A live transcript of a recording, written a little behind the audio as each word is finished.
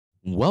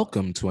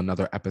Welcome to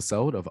another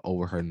episode of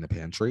Overheard in the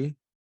Pantry.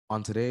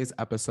 On today's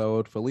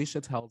episode, Felicia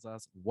tells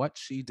us what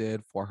she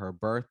did for her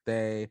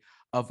birthday.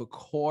 Of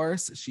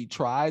course, she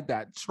tried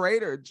that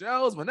Trader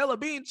Joe's vanilla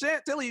bean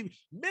chantilly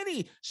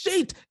mini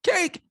sheet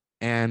cake.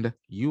 And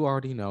you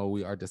already know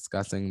we are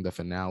discussing the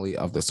finale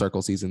of The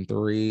Circle Season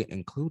 3,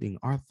 including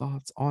our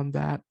thoughts on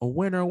that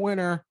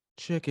winner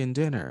chicken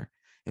dinner.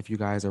 If you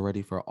guys are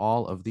ready for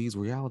all of these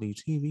reality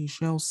TV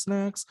show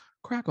snacks,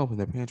 crack open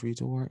the pantry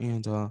door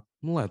and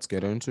let's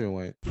get into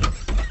it.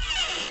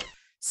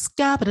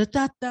 Scabba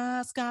da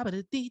da, scabba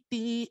da dee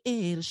dee,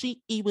 it'll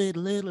she with a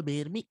little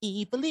bit of me,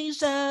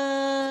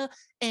 Felicia,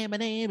 and my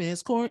name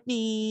is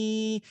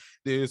Courtney.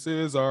 This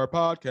is our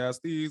podcast.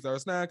 These are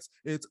snacks.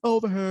 It's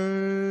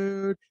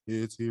overheard.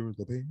 It's here in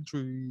the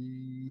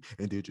pantry.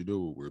 And did you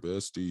know we're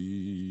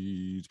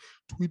besties?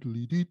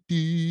 Tweedly dee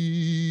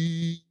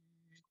dee.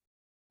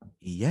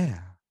 Yeah.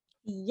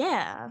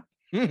 Yeah,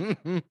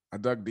 I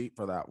dug deep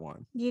for that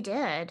one. you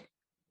did.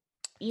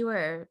 You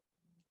were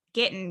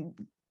getting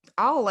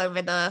all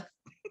over the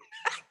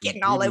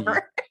getting all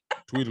over.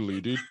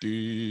 Tweedly dee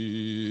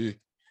dee.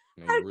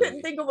 I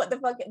couldn't think of what the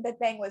fuck the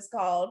thing was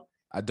called.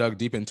 I dug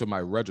deep into my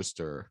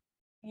register.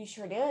 You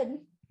sure did.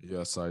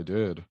 Yes, I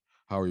did.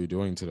 How are you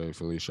doing today,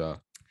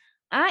 Felicia?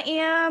 I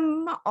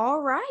am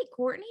all right,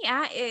 Courtney.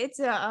 It's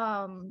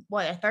a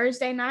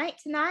Thursday night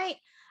tonight.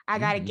 I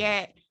gotta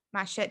get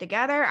my shit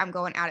together. I'm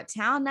going out of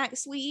town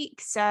next week.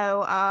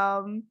 So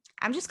I'm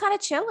just kind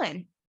of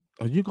chilling.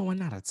 Are you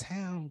going out of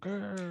town,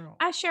 girl?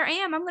 I sure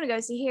am. I'm gonna go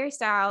see Harry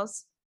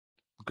Styles.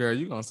 Girl,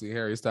 you gonna see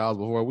Harry Styles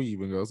before we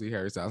even go see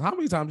Harry Styles. How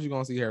many times you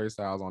gonna see Harry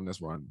Styles on this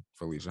run,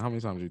 Felicia? How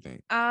many times do you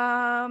think?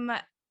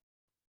 The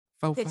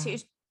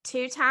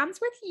two times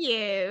with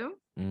you.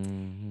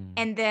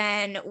 And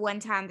then one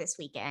time this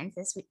week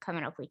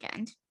coming up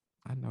weekend.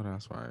 I know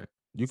that's right.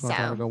 You gonna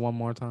try to go one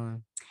more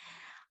time?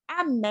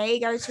 I may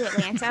go to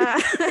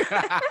Atlanta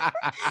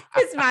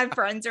because my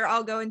friends are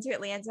all going to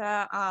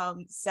Atlanta.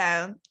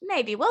 So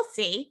maybe we'll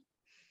see.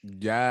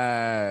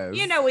 Yes.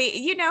 You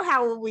know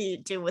how we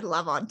do with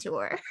Love on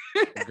Tour.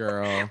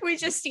 Girl. We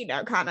just,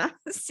 kind of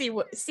see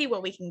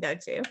what we can go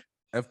to.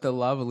 If the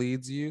love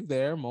leads you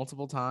there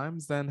multiple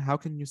times, then how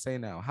can you say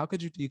no? How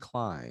could you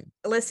decline?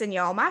 Listen,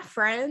 y'all, my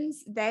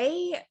friends,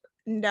 they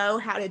know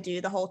how to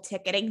do the whole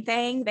ticketing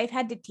thing. They've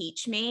had to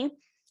teach me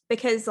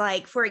because,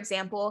 like, for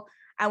example,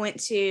 I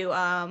went to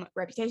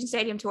Reputation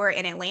Stadium tour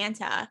in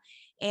Atlanta,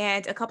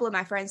 and a couple of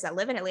my friends that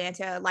live in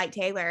Atlanta like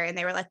Taylor, and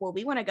they were like, well,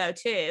 we want to go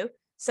too.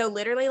 So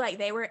literally, like,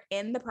 they were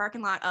in the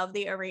parking lot of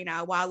the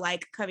arena while,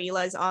 like,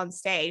 Camila's on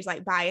stage,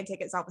 like, buying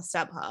tickets off of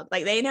StubHub.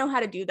 Like, they know how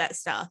to do that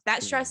stuff.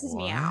 That stresses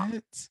me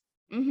out.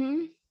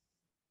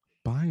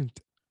 Buying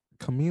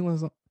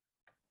Camila's,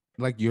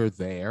 like, you're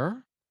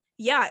there?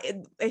 Yeah,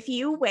 if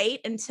you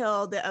wait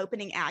until the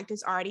opening act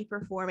is already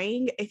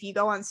performing, if you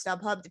go on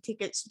StubHub, the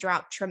tickets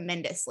drop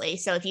tremendously.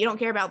 So if you don't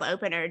care about the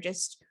opener,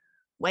 just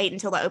wait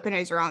until the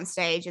openers are on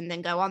stage and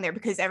then go on there,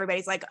 because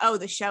everybody's like, oh,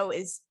 the show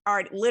is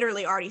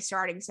literally already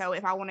starting. So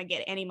if I want to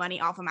get any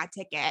money off of my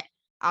ticket,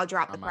 I'll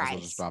drop the price. As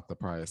well just drop the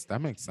price.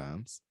 That makes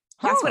sense.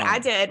 That's what I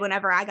did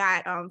whenever I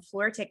got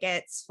floor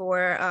tickets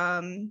for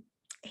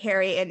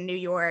Harry in New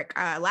York.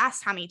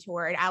 Last time he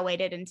toured, I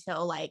waited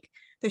until like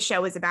the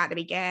show was about to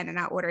begin, and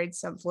I ordered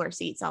some floor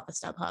seats off of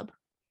StubHub.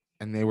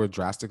 And they were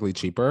drastically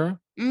cheaper?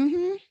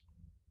 Mm-hmm.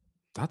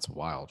 That's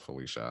wild,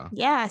 Felicia.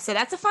 Yeah, so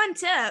that's a fun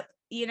tip,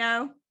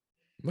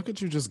 Look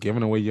at you just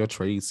giving away your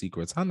trade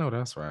secrets. I know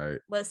that's right.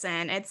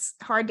 Listen, it's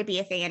hard to be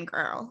a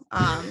fangirl.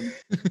 I'm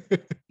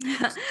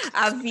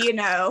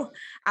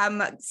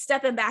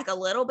stepping back a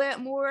little bit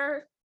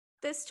more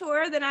this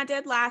tour than I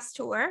did last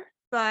tour,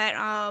 but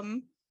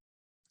I'm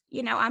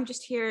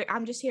just here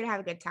to have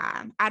a good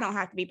time. I don't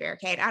have to be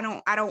Barricade. I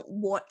don't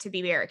want to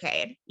be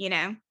Barricade,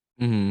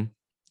 Mm-hmm.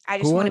 I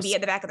just want to be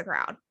at the back of the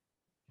crowd.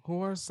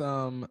 Who are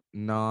some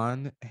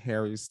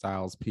non-Harry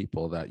Styles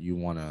people that you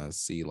want to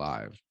see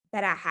live?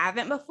 That I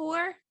haven't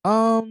before?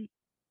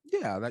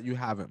 Yeah, that you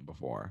haven't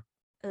before.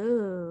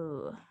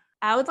 Ooh.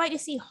 I would like to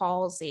see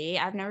Halsey.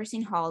 I've never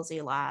seen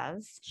Halsey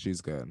live.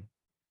 She's good.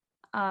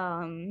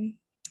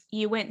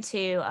 You went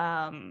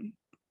to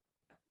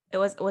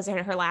was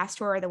it her last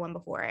tour or the one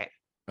before it?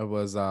 It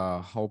was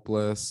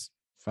Hopeless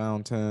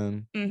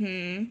Fountain.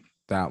 Mm-hmm.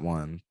 That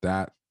one.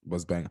 That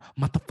was bang.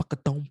 Motherfucker,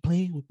 don't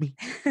play with me.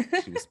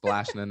 She was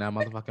splashing in that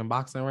motherfucking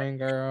boxing ring,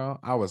 girl.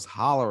 I was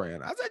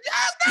hollering. I said,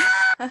 yes,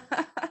 girl!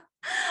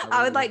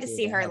 I would like to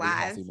see her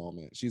live.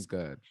 Moment. She's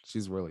good.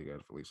 She's really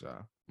good,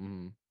 Felicia.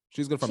 Mm-hmm.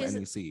 She's good from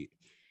any seat.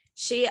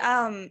 She's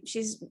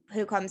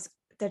who comes to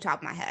the top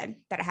of my head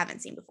that I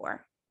haven't seen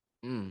before.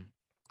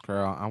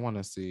 Girl, I want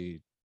to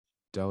see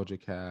Doja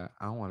Cat.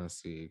 I want to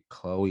see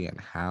Chloe and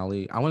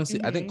Halle. I want to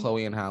see. I think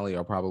Chloe and Halle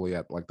are probably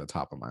at like the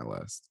top of my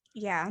list.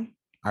 Yeah.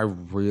 I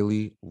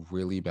really,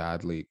 really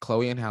badly.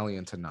 Chloe and Halle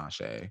and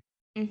Tinashe.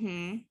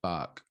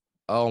 Fuck.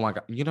 Oh my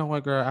god. You know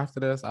what, girl? After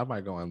this, I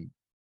might go and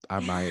I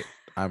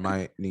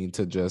might need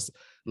to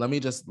let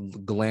me just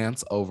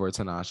glance over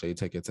Tinashe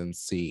tickets and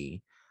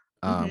see,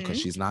 because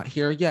she's not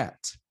here yet,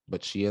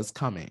 but she is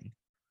coming.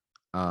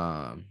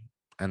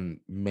 And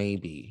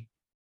maybe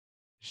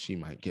she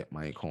might get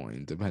my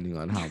coin depending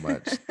on how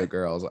much the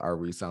girls are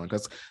reselling.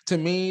 Because to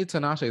me,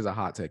 Tinashe is a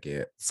hot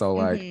ticket. So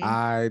like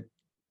I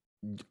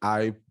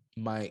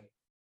might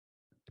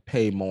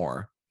pay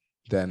more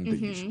than the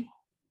usual.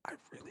 I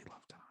really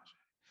love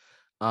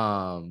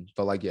Tinashe.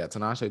 But like yeah,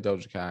 Tinashe,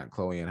 Doja Cat,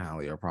 Chloe, and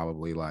Halle are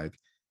probably like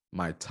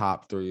my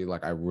top three.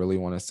 Like I really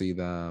want to see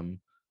them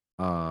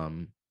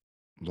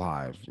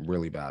live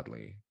really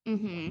badly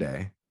one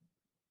day.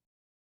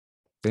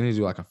 They need to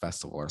do like a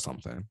festival or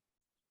something.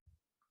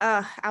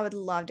 I would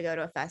love to go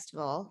to a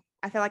festival.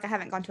 I feel like I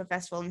haven't gone to a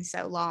festival in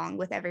so long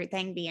with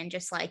everything being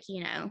just like,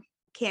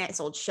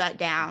 canceled, shut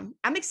down.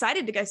 I'm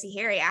excited to go see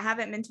Harry. I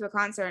haven't been to a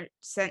concert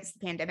since the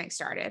pandemic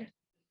started.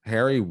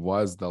 Harry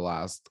was the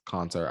last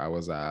concert I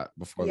was at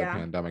before the Yeah.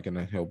 pandemic, and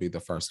then he'll be the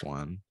first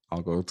one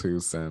I'll go to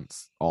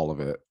since all of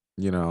it,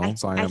 so I I am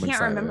can't excited.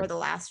 remember the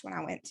last one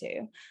I went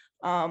to.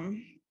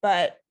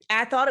 But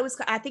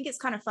I think it's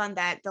kind of fun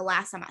that the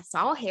last time I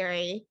saw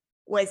Harry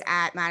was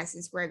at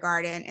Madison Square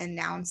Garden, and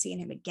now I'm seeing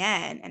him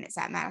again, and it's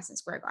at Madison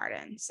Square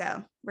Garden. So Do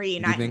you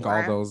reuniting think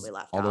where all we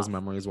left those off.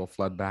 memories will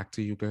flood back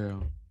to you,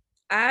 girl?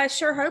 I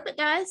sure hope it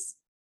does.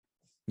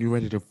 You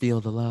ready to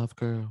feel the love,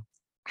 girl?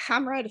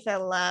 I'm ready to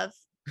feel love.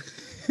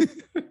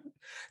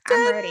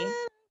 I'm ready.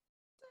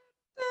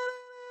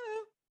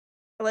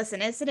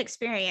 Listen, it's an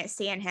experience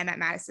seeing him at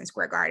Madison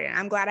Square Garden.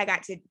 I'm glad I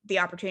got the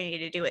opportunity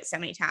to do it so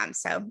many times.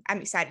 So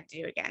I'm excited to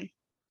do it again.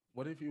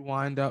 What if you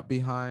wind up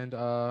behind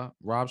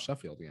Rob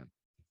Sheffield again?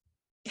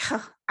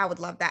 I would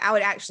love that. I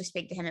would actually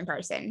speak to him in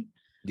person.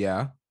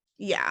 Yeah?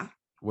 Yeah.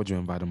 Would you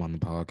invite him on the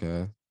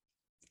podcast?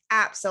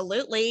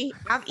 Absolutely.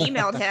 I've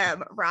emailed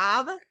him,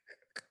 Rob.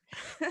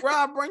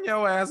 Rob, bring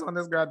your ass on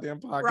this goddamn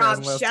podcast. Rob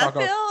and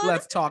Sheffield.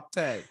 Let's talk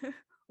tech.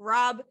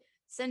 Rob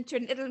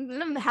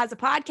Centron has a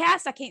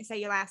podcast. I can't say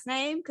your last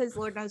name because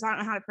Lord knows I don't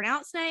know how to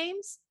pronounce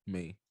names.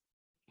 Me.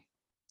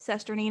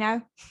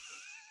 Sesternino.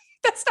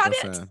 That's not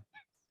it.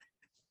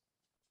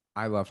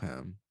 I love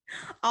him.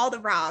 All the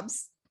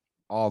Robs.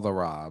 All the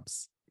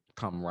Robs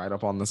come right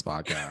up on this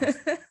podcast.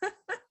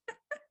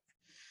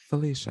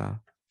 Felicia.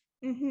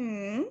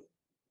 Mm-hmm.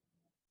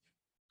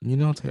 You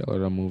know Taylor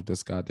done moved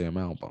this goddamn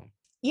album.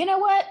 You know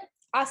what?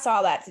 I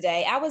saw that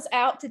today. I was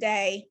out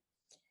today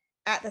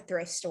at the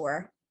thrift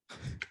store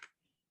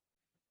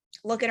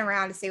looking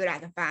around to see what I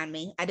can find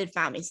me. I did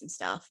find me some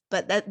stuff,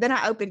 but then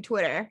I opened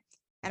Twitter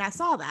and I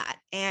saw that,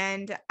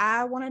 and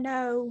I want to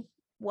know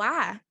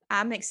why.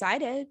 I'm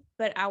excited,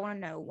 but I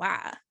want to know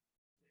why.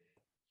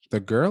 The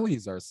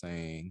girlies are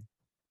saying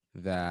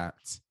that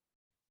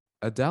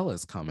Adele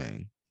is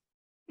coming.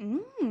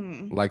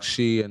 Like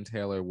she and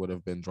Taylor would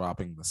have been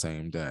dropping the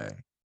same day.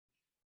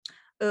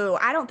 Oh,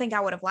 I don't think I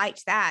would have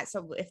liked that.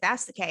 So if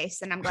that's the case,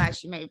 then I'm glad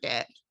she moved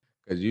it.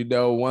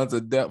 Because once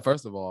Adele,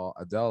 first of all,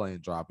 Adele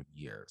ain't dropping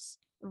years.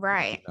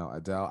 Right.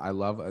 Adele, I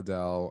love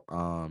Adele.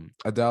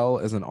 Adele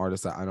is an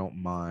artist that I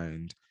don't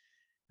mind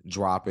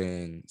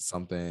dropping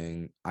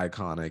something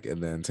iconic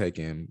and then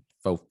taking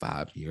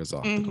 4-5 years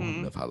off to go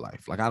and live her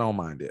life. Like I don't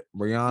mind it.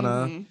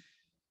 Rihanna,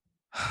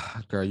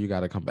 girl, you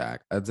gotta come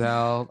back.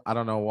 Adele, I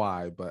don't know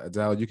why, but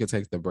Adele, you can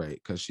take the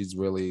break because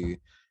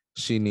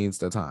she needs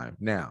the time.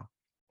 Now,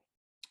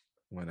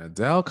 when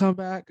Adele come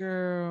back,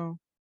 girl,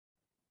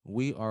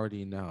 we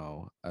already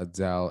know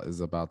Adele is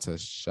about to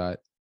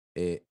shut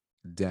it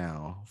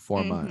down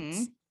for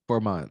months.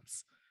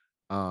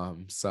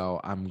 So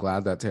I'm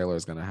glad that Taylor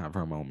is gonna have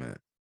her moment.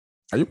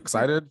 Are you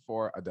excited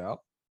for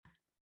Adele?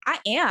 I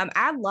am.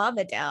 I love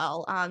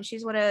Adele.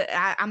 She's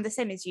I'm the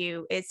same as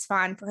you. It's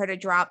fun for her to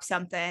drop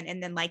something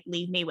and then like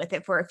leave me with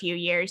it for a few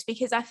years,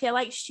 because I feel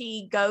like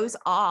she goes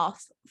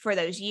off for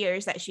those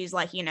years that she's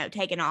like,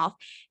 taken off.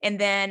 And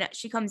then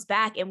she comes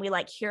back and we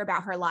like hear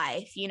about her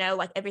life,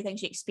 like everything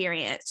she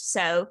experienced.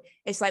 So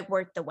it's like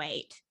worth the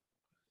wait.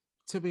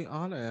 To be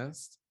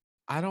honest,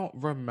 I don't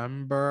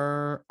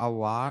remember a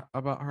lot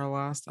about her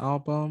last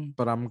album,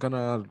 but I'm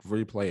gonna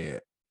replay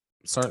it.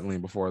 Certainly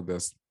before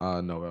this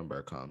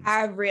November comes.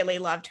 I really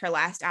loved her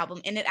last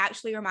album, and it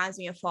actually reminds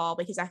me of fall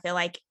because I feel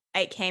like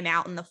it came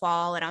out in the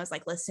fall and I was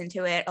like listening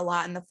to it a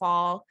lot in the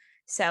fall.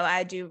 So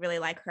I do really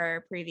like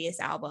her previous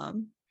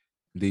album.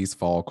 These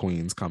fall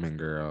queens coming,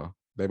 girl.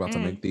 They about to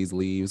make these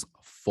leaves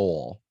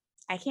full.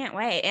 I can't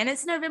wait. And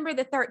it's November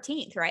the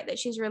 13th, right? That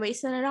she's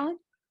releasing it on?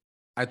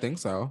 I think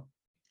so.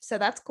 So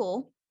that's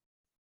cool.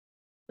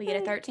 We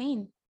get a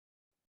 13.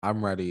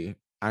 I'm ready.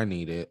 I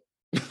need it.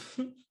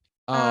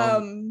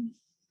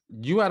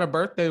 You had a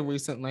birthday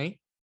recently.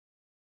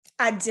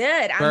 I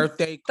did.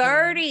 Birthday I'm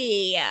 30.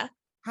 Queen.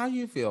 How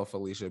you feel,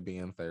 Felicia,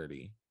 being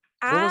 30?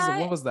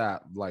 What was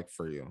that like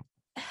for you?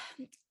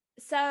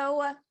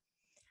 So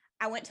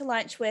I went to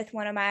lunch with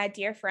one of my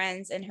dear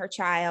friends and her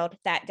child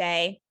that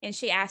day, and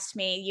she asked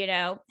me,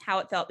 how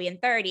it felt being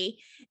 30.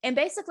 And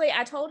basically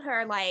I told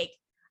her like,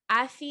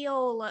 I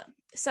feel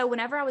so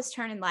whenever I was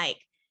turning like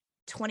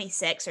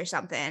 26 or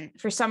something,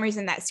 for some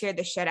reason that scared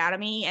the shit out of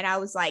me, and I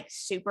was like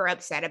super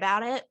upset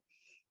about it.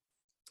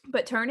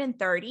 But turning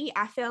 30,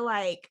 I feel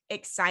like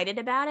excited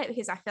about it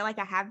because I feel like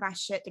I have my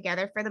shit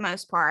together for the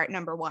most part,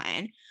 number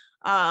one.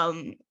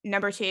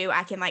 Number two,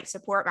 I can like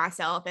support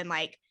myself and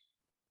like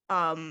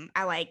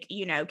I like,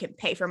 can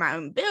pay for my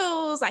own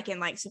bills. I can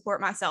like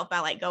support myself by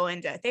like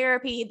going to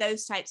therapy,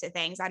 those types of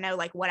things. I know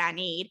like what I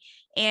need.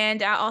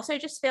 And I also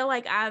just feel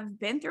like I've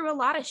been through a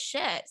lot of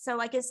shit. So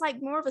like it's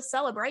like more of a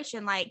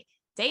celebration, like,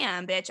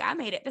 damn, bitch, I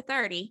made it to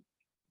 30.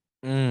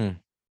 Mm,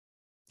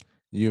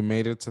 you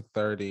made it to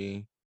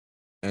 30.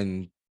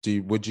 And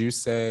would you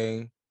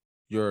say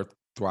you're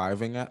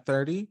thriving at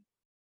 30?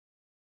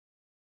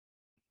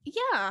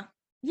 Yeah.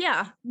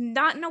 Yeah.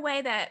 Not in a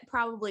way that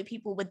probably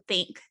people would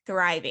think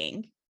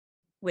thriving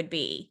would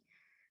be.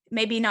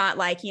 Maybe not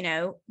like,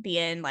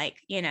 being like,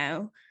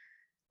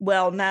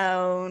 well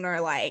known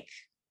or like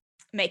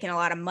making a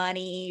lot of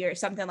money or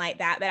something like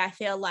that. But I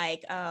feel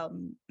like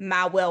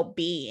my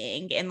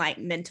well-being and like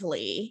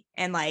mentally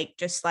and like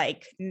just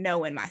like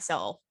knowing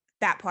myself,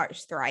 that part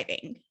is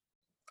thriving.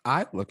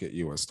 I look at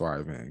you as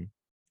thriving.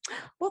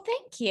 Well,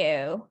 thank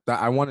you.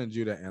 That I wanted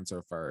you to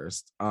answer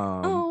first.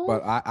 Oh,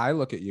 But I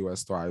look at you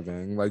as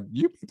thriving. Like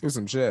you've been through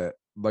some shit.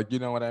 Like, you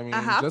know what I I mean?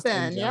 have Just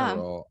in been, yeah.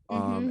 general.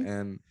 Mm-hmm.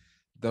 And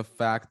the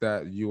fact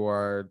that you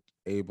are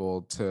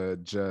able to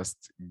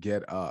just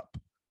get up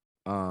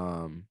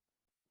um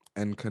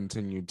and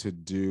continue to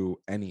do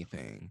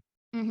anything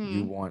you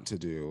Mm-hmm. want to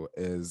do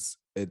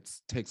it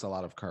takes a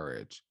lot of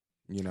courage,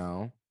 you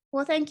know?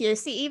 Well, thank you.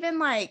 See, even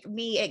like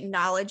me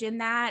acknowledging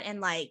that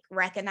and like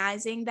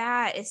recognizing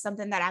that is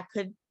something that I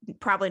could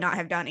probably not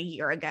have done a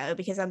year ago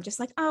because I'm just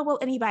like, oh, well,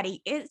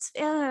 anybody,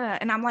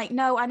 and I'm like,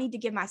 no, I need to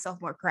give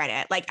myself more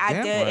credit. Like I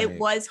Damn did, it right.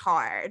 was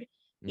hard,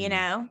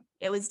 Mm.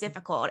 it was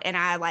difficult and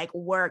I like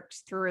worked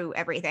through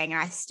everything and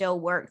I still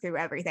work through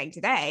everything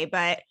today.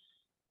 But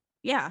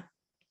yeah.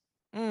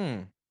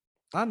 Mm.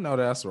 I know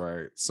that's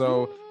right.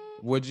 So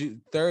Mm, would you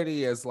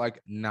 30 is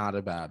like not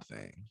a bad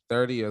thing.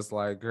 30 is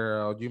like,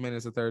 girl, you made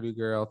it to 30,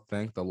 girl.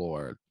 Thank the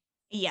Lord.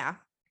 yeah.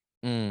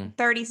 Mm.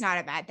 30 is not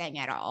a bad thing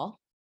at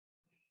all.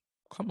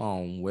 Come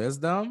on,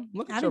 wisdom.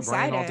 Look at I'm your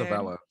brain all excited.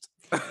 developed.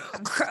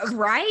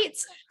 Right?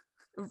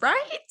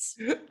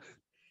 Right?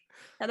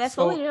 That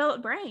fully So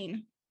developed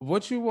brain.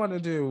 what you want to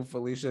do,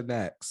 Felicia,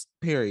 next?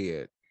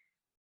 Period.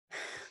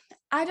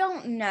 I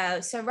don't know.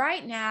 So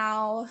right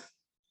now,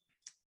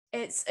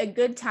 it's a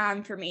good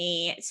time for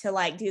me to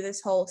like do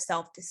this whole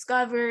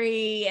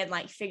self-discovery and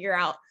like figure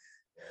out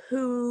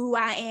who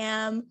I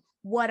am,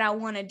 what I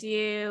want to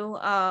do.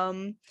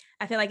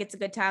 I feel like it's a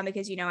good time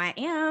because I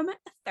am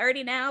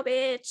 30 now,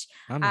 bitch.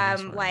 I know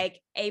that's I'm right. like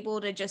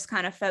able to just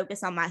kind of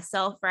focus on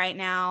myself right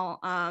now.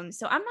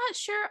 So I'm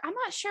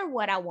not sure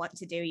what I want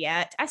to do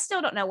yet. I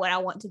still don't know what I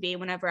want to be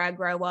whenever I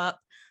grow up.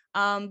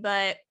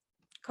 But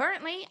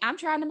currently I'm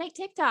trying to make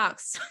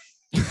TikToks.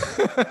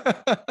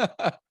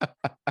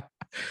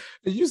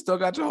 You still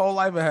got your whole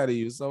life ahead of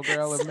you. So,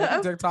 girl, if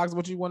making So TikToks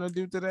what you want to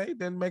do today,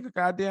 then make a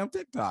goddamn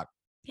TikTok.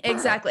 Bruh.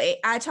 exactly.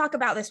 I talk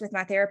about this with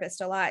my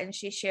therapist a lot, and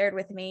she shared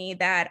with me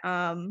that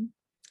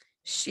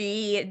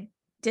she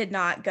did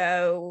not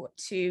go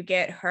to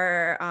get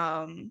her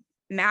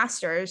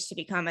master's to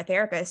become a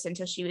therapist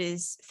until she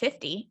was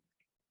 50.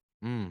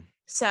 Mm.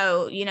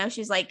 So,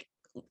 she's like,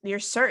 you're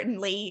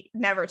certainly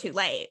never too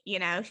late,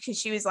 because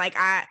she was like,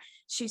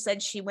 she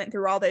said she went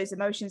through all those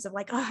emotions of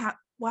like, oh,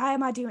 why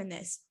am I doing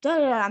this? Duh,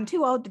 duh, duh, I'm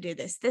too old to do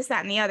this,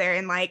 that, and the other.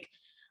 And like,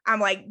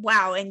 I'm like,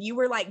 wow. And you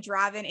were like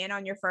driving in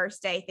on your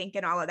first day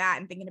thinking all of that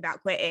and thinking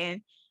about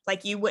quitting.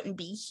 Like, you wouldn't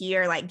be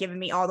here, like giving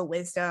me all the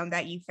wisdom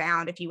that you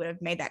found if you would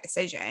have made that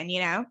decision.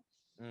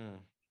 Mm.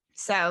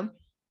 So,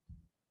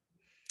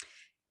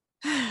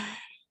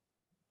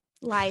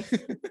 life.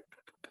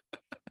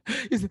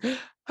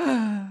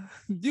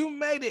 You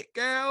made it,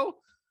 girl.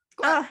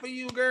 Uh, Clap for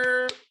you,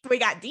 girl. we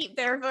got deep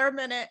there for a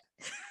minute.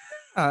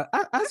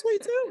 That's me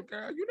too,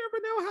 girl. You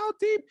never know how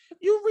deep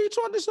you reach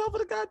on the shelf of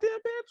the goddamn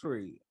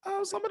pantry.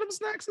 Some of them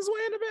snacks is way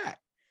in the back.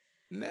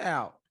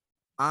 Now,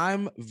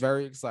 I'm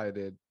very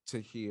excited to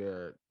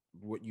hear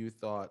what you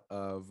thought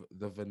of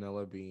the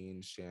vanilla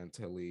bean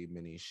chantilly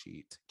mini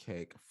sheet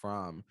cake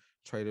from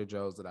Trader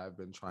Joe's that I've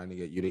been trying to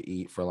get you to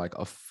eat for like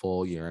a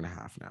full year and a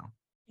half now.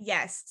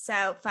 Yes.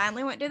 So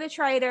finally went to the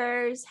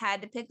traders,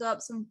 had to pick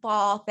up some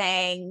fall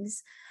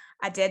things.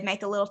 I did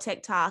make a little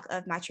TikTok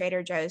of my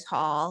Trader Joe's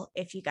haul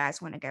if you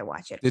guys want to go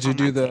watch it Did you on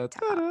my do the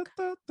TikTok.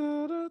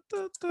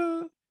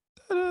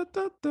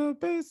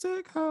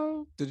 basic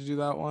hoe? Did you do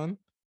that one?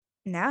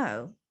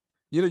 No,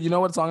 You know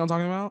what song I'm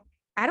talking about?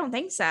 I don't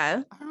think so.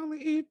 I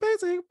only eat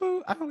basic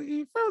food. I only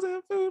eat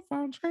frozen food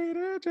from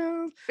Trader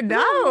Joe's. No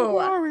No,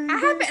 I boring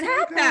haven't had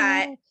basic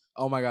that. hoe.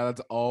 Oh my god,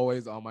 that's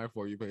always on my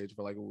For You page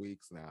for like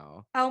weeks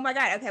now. Oh my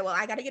God. Okay. Well,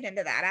 I got to get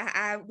into that.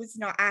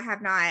 I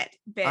have not I'm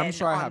been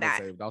sure I on have it that.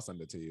 saved. I'll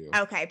send it to you.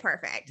 Okay,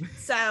 perfect.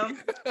 So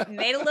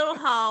made a little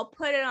haul,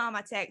 put it on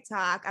my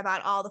TikTok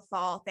about all the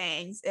fall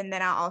things. And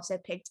then I also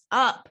picked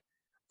up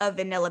a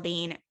vanilla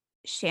bean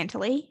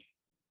chantilly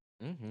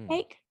Mhm.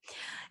 cake.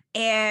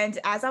 And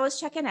as I was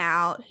checking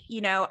out,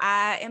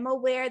 I am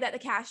aware that the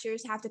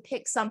cashiers have to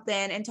pick something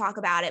and talk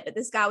about it, but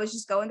this guy was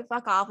just going to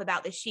fuck off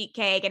about the sheet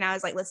cake. And I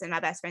was like, listen,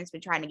 my best friend's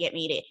been trying to get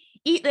me to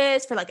eat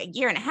this for like a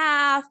year and a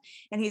half.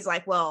 And he's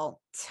like,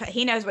 well,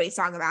 he knows what he's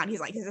talking about. And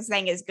he's like, this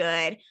thing is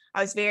good.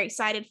 I was very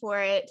excited for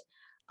it.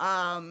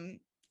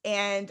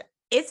 And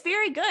it's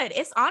very good.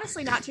 It's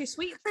honestly not too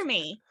sweet for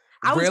me.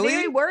 I was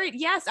very worried.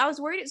 Yes, I was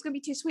worried it was going to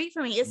be too sweet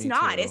for me. It's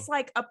not. It's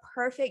like a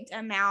perfect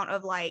amount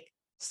of like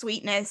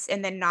sweetness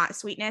and then not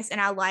sweetness.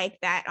 And I like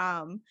that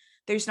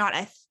there's not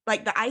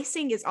like the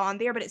icing is on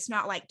there, but it's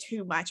not like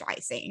too much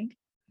icing.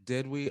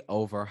 Did we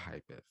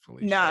overhype it,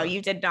 Felicia? No,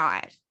 you did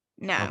not.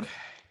 No. Okay.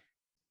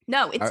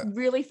 No, it's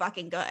really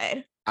fucking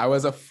good. I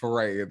was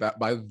afraid that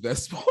by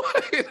this point,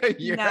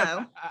 you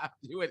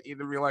would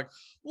either be like,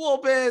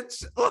 "Well,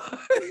 bitch."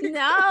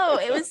 No,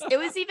 it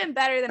was even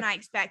better than I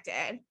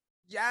expected.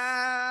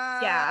 Yes.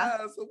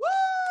 Yeah. Woo!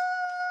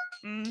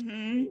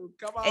 Mm-hmm.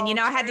 Come on, and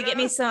I had to get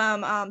me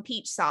some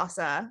peach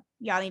salsa.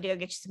 Y'all need to go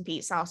get you some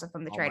peach salsa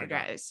from the Trader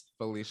Joe's.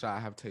 Felicia, I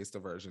have taste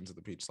aversion to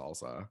the peach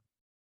salsa.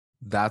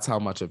 That's how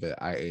much of it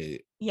I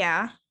ate.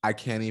 Yeah. I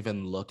can't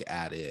even look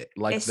at it.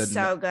 Like it's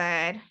so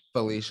good.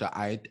 Felicia,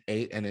 I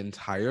ate an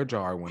entire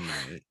jar one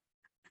night.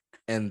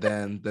 And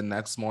then the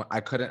next morning, I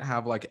couldn't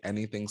have like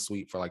anything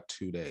sweet for like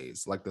 2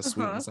 days. Like the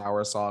sweet and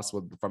sour sauce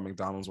from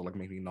McDonald's would like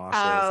make me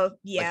nauseous. Oh,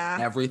 yeah.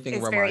 Like,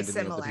 everything reminded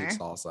me of the peach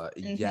salsa.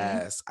 Mm-hmm.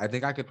 Yes. I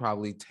think I could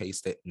probably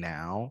taste it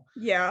now.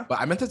 Yeah. But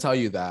I meant to tell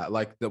you that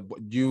like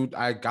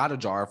I got a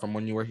jar from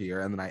when you were here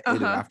and then I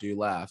ate it after you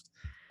left.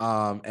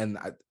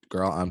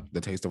 Girl,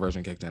 the taste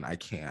aversion kicked in. I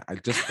can't. I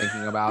just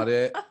thinking about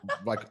it,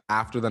 like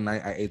after the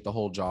night I ate the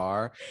whole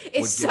jar.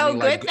 It's so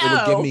good though. It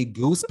would give me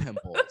goose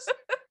pimples.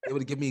 It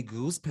would give me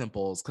goose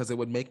pimples because it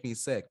would make me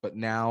sick. But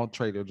now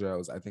Trader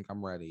Joe's, I think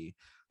I'm ready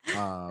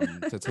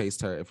to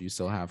taste her if you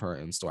still have her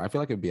in store. I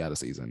feel like it'd be out of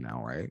season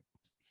now, right?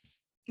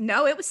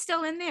 No, it was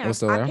still in there.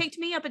 I picked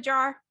me up a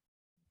jar.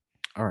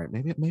 All right,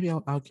 maybe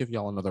I'll give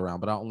y'all another round,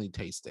 but I'll only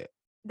taste it.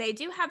 They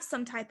do have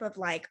some type of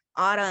like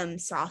autumn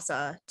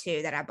salsa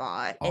too that I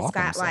bought. It's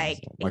got like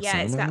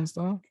it's got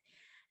stuff?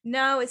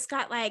 No, it's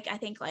got like I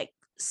think like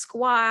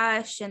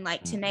squash and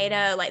like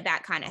tomato, like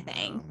that kind of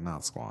thing. No,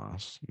 not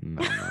squash.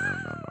 No.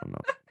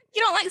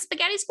 You don't like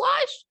spaghetti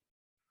squash?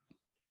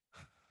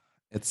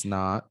 It's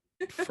not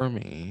for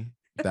me.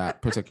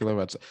 That particular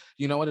vegetable.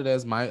 You know what it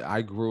is?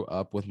 I grew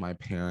up with my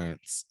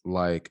parents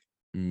like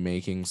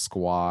making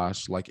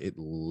squash like at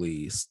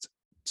least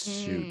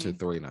 2 to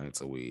 3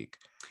 nights a week.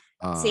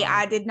 See,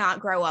 I did not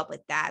grow up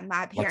with that.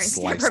 My parents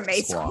never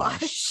made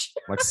squash.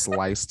 Like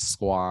sliced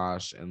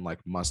squash and like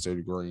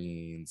mustard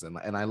greens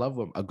and I love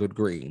a good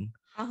green.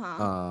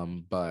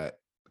 But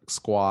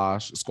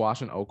squash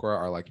and okra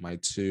are like my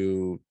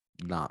two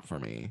not for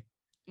me.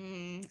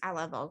 I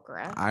love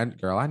okra.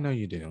 I know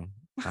you do.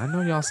 I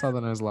know y'all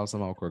Southerners love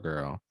some okra,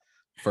 girl.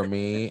 For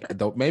me,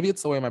 though, maybe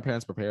it's the way my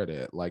parents prepared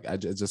it. Like it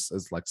just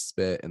is like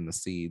spit and the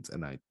seeds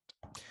and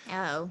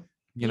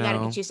you gotta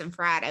get you some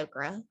fried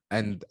okra.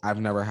 And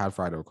I've never had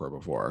fried okra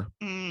before.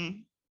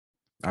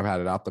 I've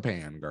had it out the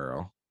pan,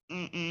 girl.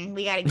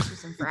 We gotta get you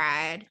some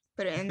fried.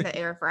 Put it in the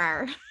air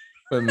fryer.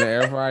 Put it in the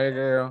air fryer,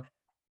 girl.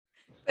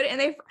 Put it in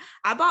there.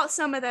 I bought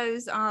some of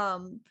those.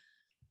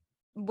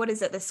 What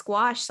is it? The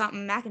squash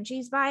something mac and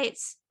cheese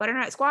bites,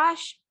 butternut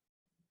squash.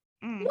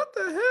 What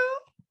the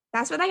hell?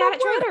 That's what they got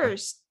at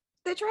Traders.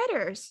 The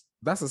Traders.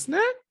 That's a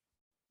snack?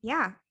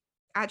 Yeah.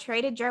 I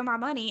traded Joe my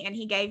money and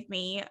he gave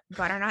me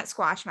butternut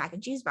squash mac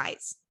and cheese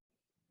bites.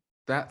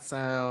 That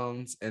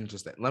sounds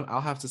interesting. I'll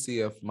have to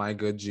see if my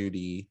good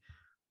Judy,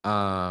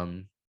 Katie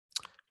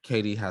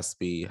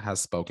Hespy,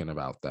 has spoken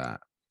about that.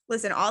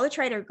 Listen, all the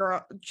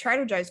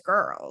Trader Joe's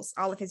girls,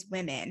 all of his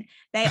women,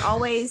 they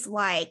always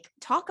like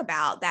talk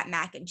about that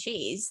mac and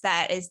cheese.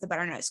 That is the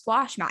butternut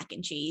squash mac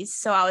and cheese.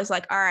 So I was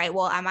like, all right,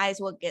 well, I might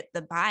as well get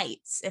the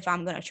bites if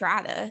I'm going to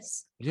try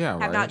this. Yeah,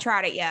 I've not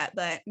tried it yet,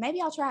 but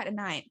maybe I'll try it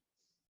tonight.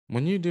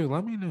 When you do,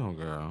 let me know,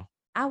 girl.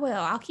 I will.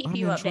 I'll keep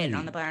you updated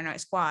on the butternut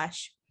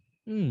squash.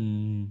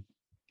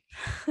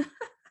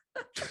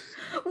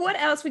 What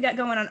else we got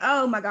going on?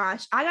 Oh my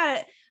gosh.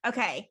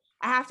 Okay.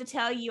 I have to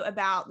tell you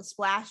about the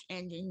splash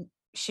engine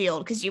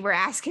shield because you were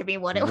asking me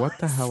what it was. What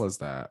the hell is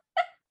that?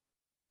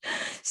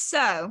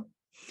 So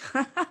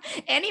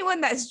anyone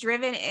that's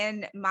driven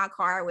in my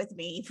car with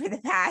me for the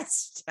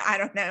past, I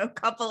don't know,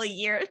 couple of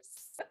years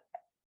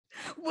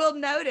will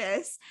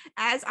notice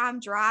as I'm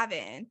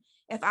driving,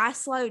 if I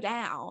slow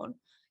down,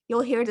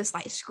 you'll hear this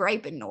like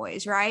scraping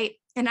noise, right?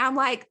 And I'm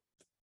like,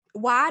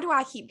 why do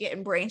I keep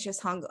getting branches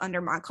hung under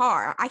my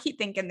car? I keep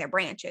thinking they're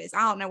branches.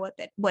 I don't know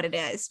what it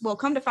is. Well,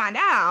 come to find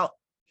out,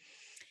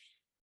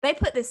 they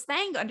put this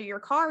thing under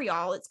your car,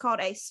 y'all. It's called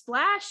a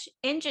splash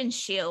engine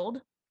shield.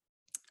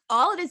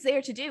 All it is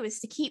there to do is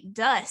to keep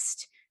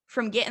dust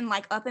from getting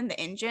like up in the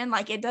engine.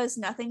 Like it does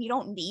nothing. You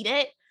don't need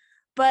it,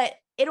 but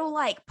it'll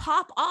like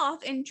pop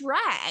off and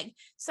drag.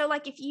 So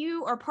like if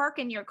you are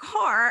parking your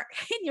car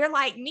and you're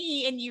like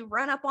me and you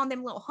run up on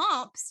them little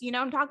humps, you know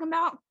what I'm talking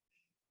about?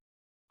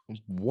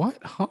 What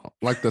hump?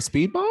 Like the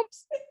speed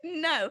bumps?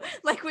 No, No,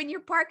 like when you're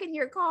parking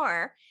your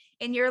car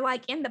and you're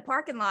like in the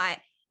parking lot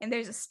and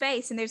there's a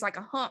space and there's like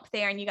a hump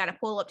there and you got to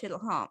pull up to the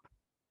hump.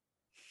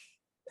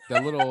 The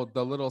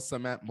little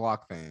cement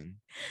block thing.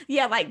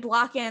 Yeah, like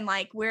blocking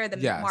like where the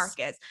Yes. mark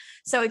is.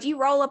 So if you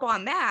roll up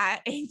on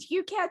that and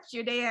you catch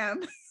your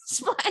damn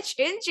splash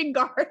engine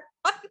guard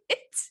on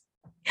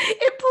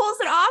it pulls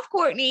it off,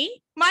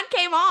 Courtney. Mine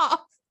came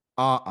off.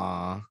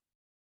 I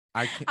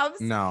can't. I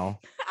was No.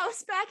 I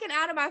was backing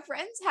out of my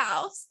friend's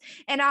house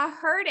and I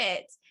heard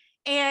it.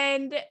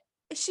 And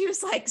she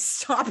was like,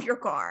 stop your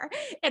car.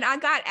 And I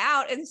got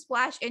out and the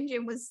splash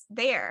engine was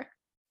there.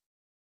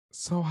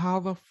 So how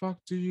the fuck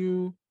do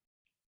you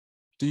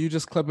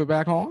just clip it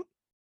back on?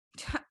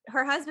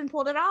 Her husband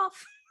pulled it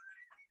off.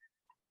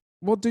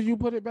 Well, did you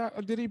put it back?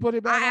 Did he put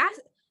it back on?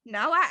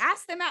 I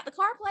asked them at the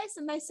car place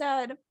and they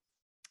said,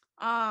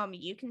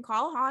 you can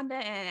call Honda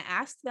and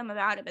ask them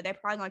about it, but they're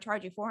probably going to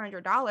charge you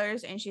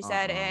 $400. And she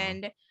said,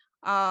 and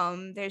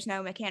there's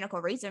no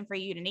mechanical reason for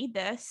you to need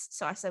this.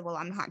 So I said, well,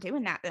 I'm not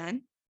doing that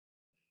then.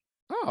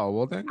 Oh,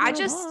 well then. I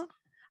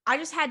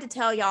just had to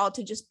tell y'all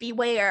to just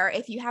beware.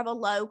 If you have a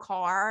low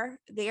car,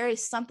 there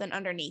is something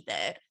underneath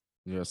it.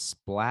 Your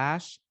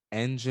splash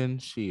engine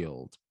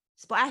shield.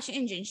 Splash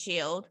engine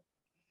shield.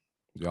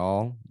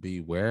 Y'all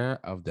beware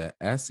of the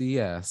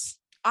SES.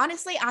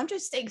 Honestly, I'm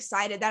just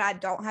excited that I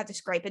don't have the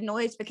scraping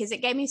noise because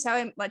it gave me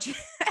so much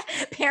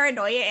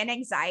paranoia and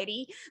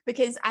anxiety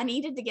because I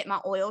needed to get my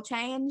oil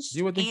changed.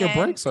 You would think your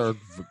brakes are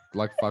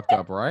like fucked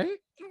up, right?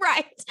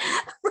 Right.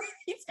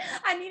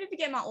 I needed to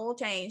get my oil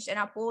changed and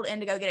I pulled in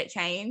to go get it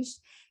changed.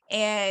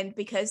 And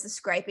because the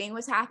scraping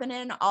was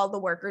happening, all the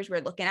workers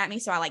were looking at me.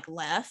 So I like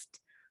left.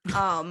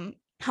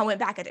 I went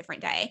back a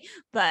different day,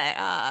 but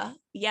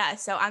yeah,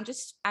 so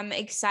I'm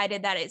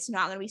excited that it's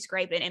not going to be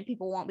scraping and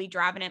people won't be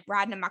riding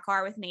in my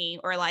car with me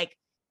or like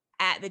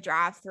at the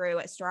drive-through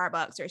at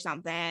Starbucks or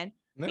something.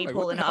 Me like,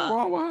 pulling what the hell up.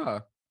 wrong with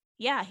her?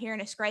 Yeah,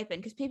 hearing a scraping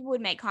because people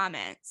would make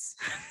comments.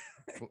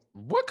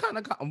 What kind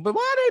of but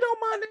why they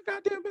don't mind their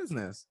goddamn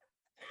business?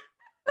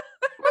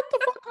 What the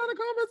fuck kind of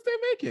comments they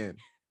making?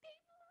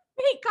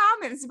 Make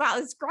comments about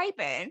the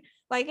scraping.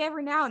 Like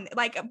every now and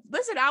like,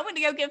 listen, I went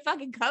to go get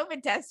fucking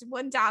COVID tested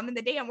one time and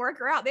the damn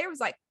worker out there was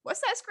like,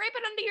 what's that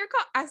scraping under your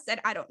car? I said,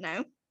 I don't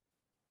know.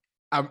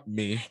 I don't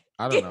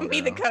know. Give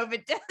me the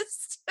COVID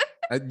test.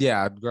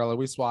 Yeah, girl, are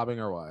we swabbing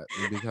or what?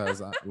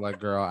 Because like,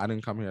 girl, I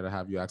didn't come here to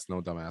have you ask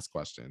no dumbass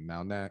question.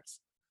 Now next.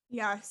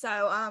 Yeah,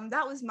 so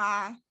that was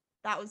my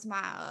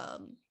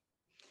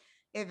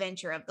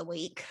adventure of the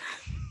week.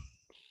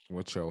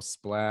 With your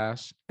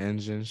splash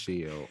engine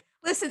shield.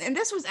 Listen, and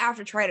this was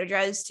after Trader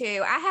Joe's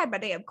too. I had my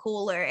damn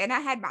cooler and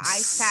I had my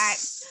ice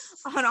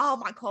pack on all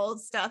my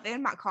cold stuff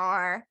in my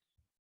car.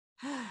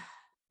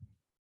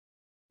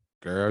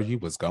 Girl, you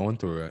was going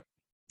through it.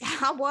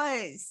 I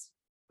was.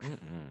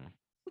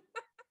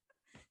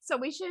 So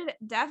we should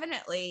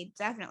definitely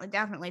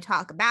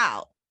talk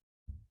about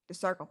the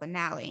circle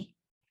finale.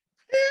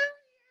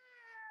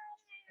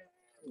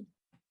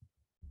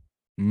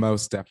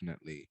 Most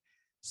definitely.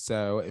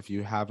 So if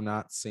you have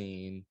not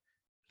seen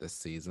the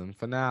season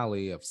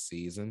finale of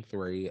season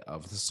 3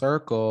 of The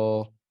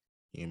Circle,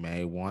 you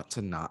may want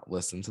to not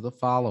listen to the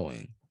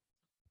following.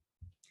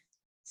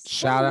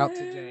 Shout out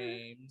to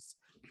James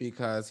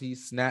because he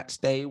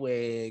snatched their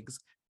wigs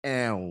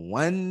and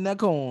won the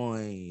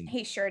coin.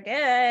 He sure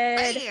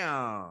did.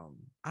 Damn.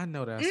 I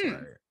know that's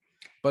right.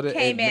 But it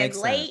came in makes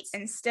late sense.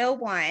 And still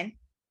won.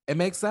 It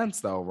makes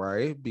sense though,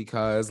 right?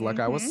 Because like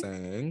I was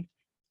saying,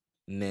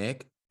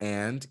 Nick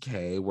and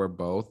Kay were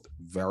both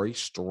very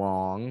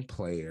strong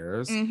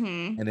players,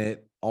 and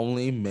it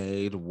only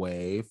made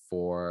way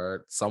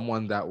for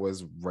someone that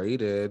was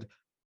rated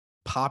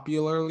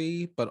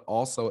popularly, but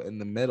also in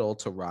the middle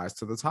to rise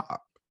to the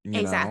top.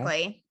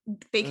 Exactly.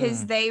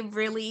 Because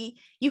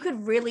you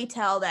could really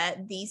tell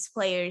that these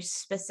players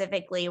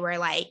specifically were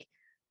like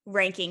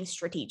ranking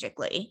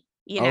strategically,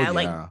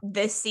 like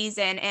this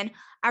season. And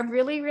I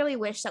really, really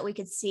wish that we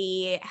could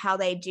see how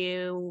they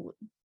do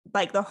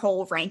like the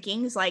whole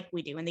rankings like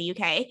we do in the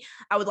UK.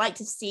 I would like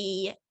to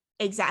see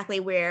exactly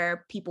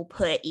where people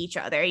put each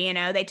other.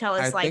 They tell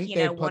us like,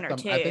 one or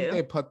two. I think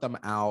they put them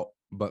out,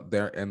 but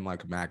they're in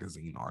like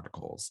magazine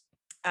articles.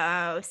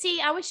 Oh,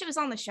 see, I wish it was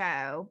on the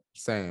show.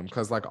 Same,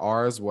 because like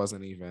ours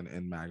wasn't even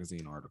in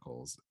magazine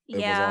articles. It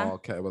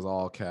was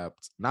all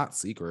kept not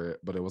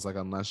secret, but it was like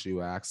unless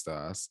you asked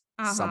us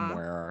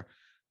somewhere,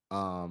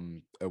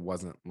 it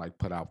wasn't like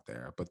put out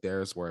there. But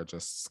theirs were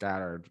just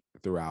scattered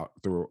throughout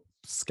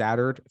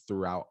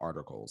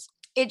articles.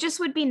 It just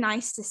would be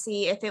nice to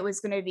see if it was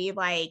going to be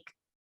like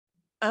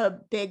a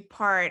big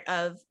part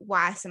of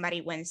why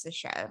somebody wins the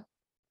show.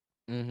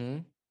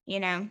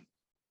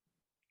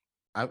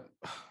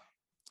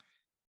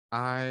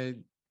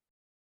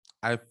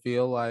 I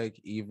feel like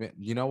even,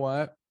 you know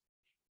what?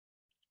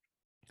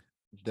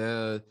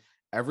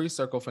 Every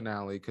circle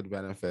finale could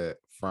benefit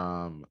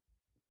from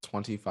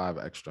 25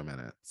 extra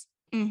minutes.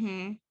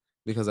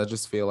 Because I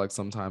just feel like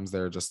sometimes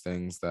there are just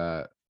things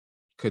that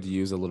could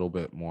use a little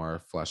bit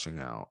more fleshing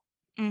out.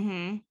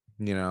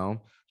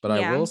 But I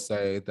Yeah. will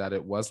say that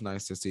it was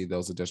nice to see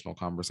those additional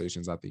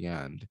conversations at the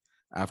end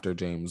after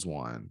James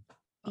won.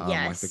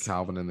 Like the Yes.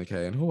 Calvin and the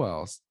K. And who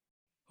else?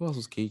 Who else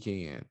was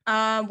kikiing?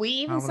 We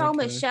even Calvin saw and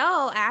K.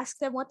 Michelle ask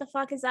them what the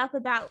fuck is up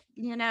about,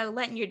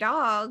 letting your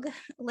dog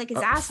lick his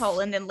asshole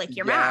and then lick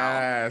your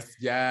mouth.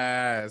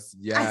 Yes,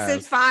 yes, I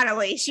said,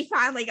 yes. she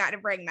finally got to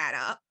bring that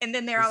up. And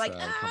then they're She all like,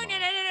 said, oh, come no,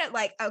 on. no, no, no.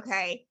 Like,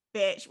 okay,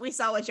 bitch, we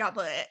saw what y'all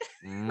put.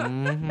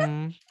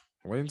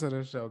 Wait until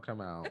the show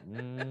come out.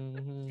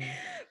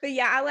 But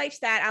yeah, I liked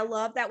that. I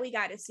love that we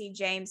got to see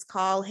James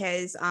call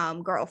his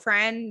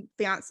girlfriend,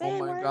 fiance.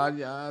 Oh my God,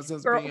 yes,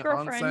 it's girlfriend.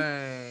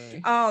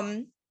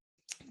 Beyonce.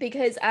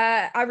 Because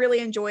I really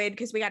enjoyed,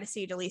 because we got to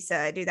see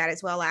Delisa do that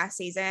as well last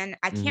season.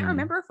 I can't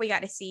remember if we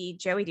got to see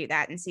Joey do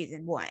that in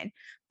season 1,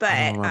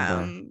 but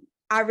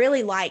I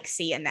really like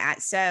seeing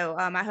that. So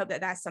I hope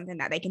that that's something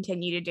that they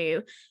continue to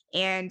do.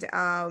 And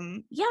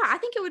yeah, I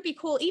think it would be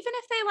cool, even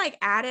if they like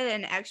added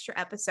an extra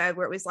episode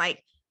where it was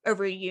like a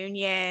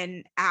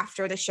reunion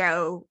after the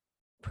show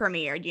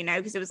premiered,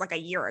 because it was like a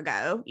year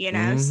ago,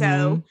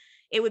 so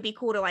it would be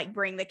cool to like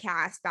bring the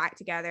cast back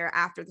together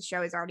after the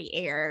show has already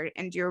aired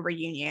and do a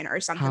reunion or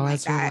something How like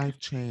has that. your life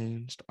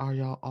changed? Are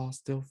y'all all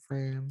still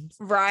friends?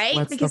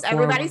 Right? Because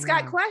everybody's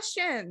got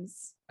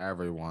questions.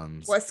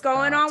 Everyone's. What's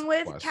going on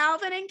with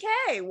Calvin and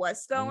Kay?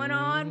 What's going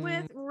on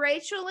with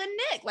Rachel and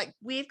Nick? Like,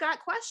 we've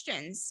got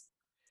questions.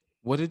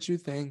 What did you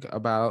think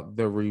about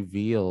the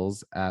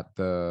reveals at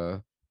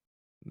the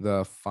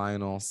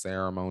final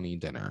ceremony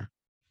dinner?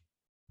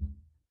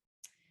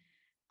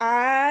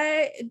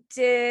 I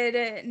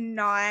did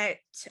not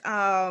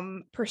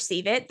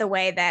perceive it the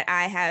way that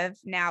I have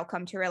now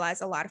come to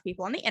realize a lot of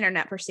people on the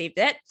internet perceived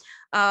it.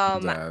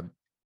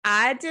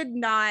 I did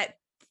not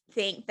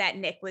think that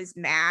Nick was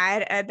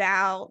mad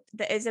about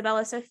the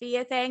Isabella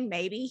Sofia thing.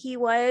 Maybe he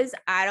was.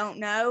 I don't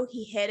know.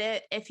 He hid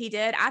it if he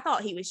did. I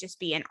thought he was just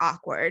being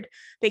awkward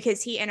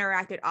because he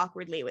interacted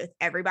awkwardly with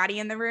everybody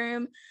in the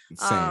room.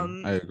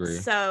 Same. I agree.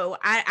 So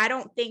I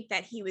don't think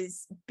that he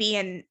was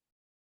being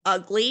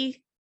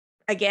ugly.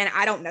 Again,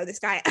 I don't know this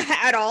guy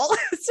at all.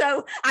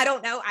 So I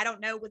don't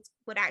know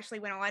what actually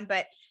went on,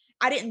 but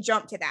I didn't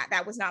jump to that.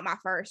 That was not my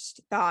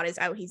first thought is,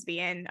 oh, he's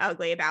being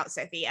ugly about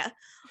Sofia.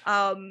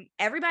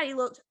 Everybody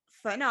looked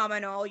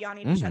phenomenal. Y'all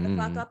need to shut the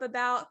fuck up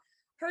about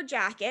her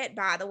jacket,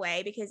 by the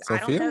way, because Sofia,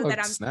 I don't know that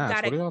I'm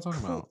snatched. What are y'all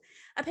talking about?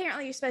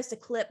 Apparently you're supposed to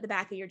clip the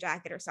back of your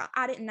jacket or something.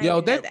 I didn't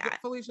know, that.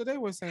 Felicia, they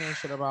were saying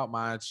shit about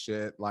my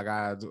shit. Like,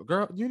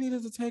 girl, you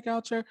needed to take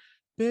out your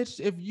bitch.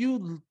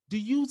 Do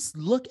you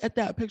look at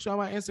that picture on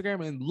my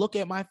Instagram and look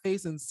at my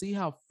face and see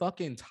how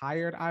fucking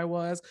tired I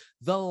was?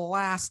 The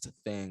last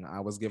thing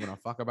I was giving a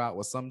fuck about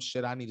was some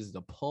shit I needed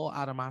to pull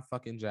out of my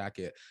fucking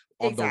jacket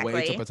on the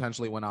way to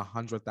potentially win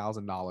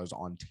 $100,000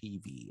 on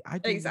TV. I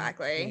do not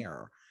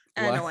care.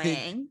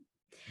 Annoying.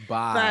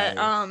 Bye.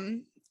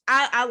 But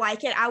I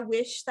like it. I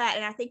wish that,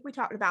 and I think we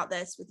talked about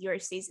this with your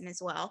season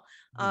as well.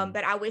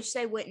 But I wish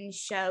they wouldn't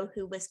show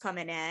who was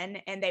coming in,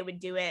 and they would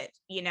do it,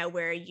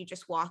 where you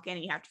just walk in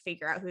and you have to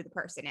figure out who the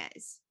person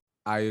is.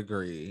 I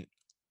agree.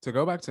 To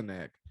go back to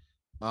Nick,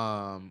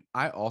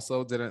 I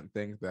also didn't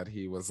think that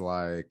he was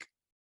like,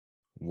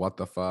 what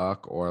the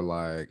fuck, or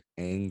like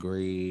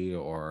angry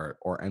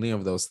or any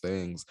of those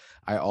things.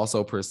 I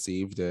also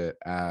perceived it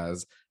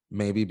as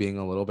maybe being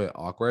a little bit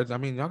awkward. I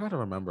mean, y'all got to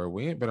remember,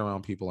 we ain't been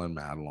around people in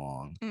mad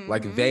long.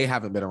 Like, they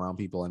haven't been around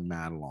people in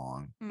mad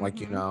long.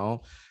 Like,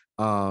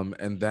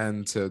 and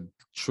then to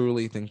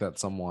truly think that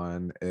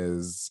someone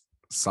is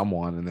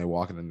someone and they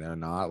walk in and they're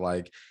not,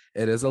 like,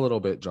 it is a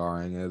little bit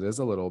jarring. It is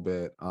a little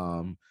bit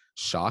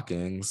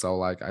shocking. So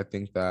like, I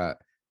think that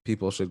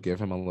people should give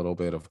him a little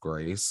bit of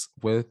grace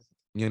with,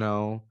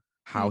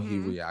 how he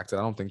reacted.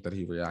 I don't think that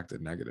he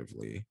reacted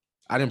negatively.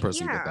 I didn't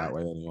perceive it that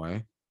way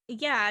anyway.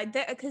 Yeah,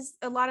 because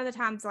a lot of the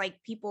times,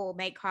 like, people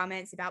make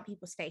comments about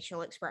people's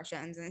facial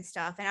expressions and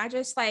stuff, and I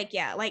just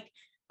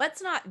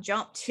let's not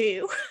jump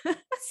to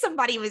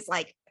somebody was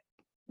like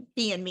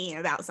being mean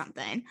about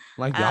something.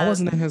 Like, y'all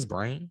wasn't in his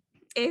brain.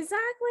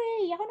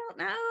 Exactly. Y'all don't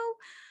know.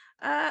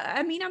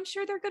 I mean, I'm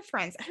sure they're good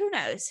friends. Who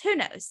knows?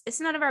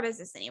 It's none of our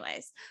business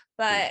anyways.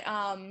 But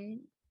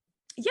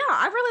yeah,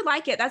 I really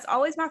like it. That's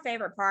always my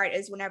favorite part,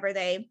 is whenever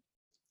they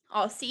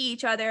all see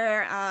each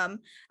other. I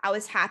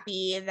was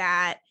happy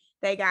that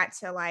they got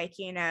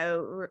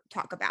to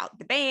talk about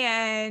the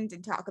band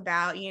and talk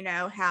about,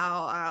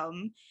 how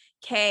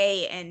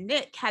Kay and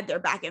Nick had their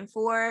back and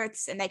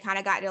forths, and they kind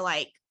of got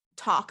to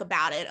talk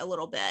about it a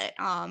little bit.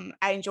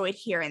 I enjoyed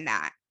hearing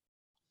that.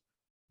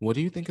 What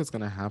do you think is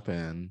going to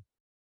happen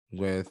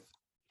with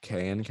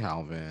Kay and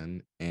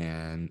Calvin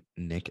and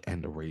Nick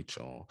and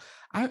Rachel?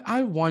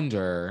 I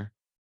wonder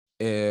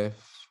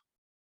if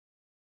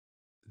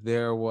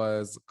there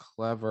was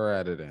clever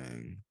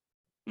editing.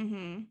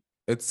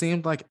 It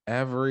seemed like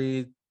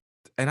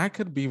and I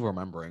could be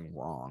remembering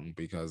wrong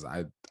because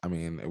I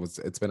mean,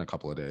 it's been a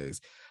couple of days,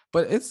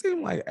 but it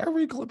seemed like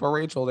every clip of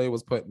Rachel they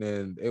was putting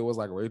in, it was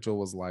like Rachel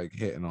was like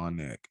hitting on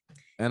Nick.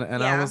 And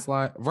I was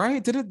like,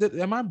 right?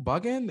 Am I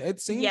bugging? It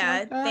seemed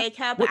like that. They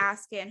kept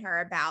asking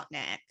her about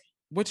Nick.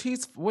 which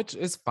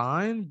is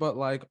fine, but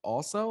like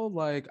also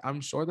like I'm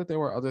sure that there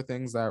were other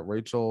things that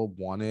Rachel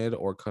wanted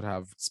or could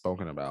have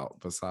spoken about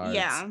besides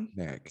Yeah.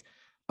 Nick.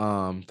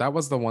 That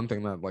was the one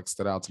thing that like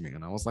stood out to me,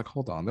 and I was like,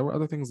 hold on, there were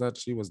other things that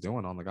she was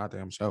doing on the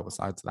goddamn show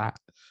besides that.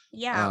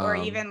 Yeah, or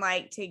Um, even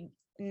like to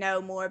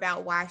know more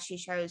about why she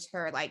chose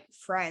her like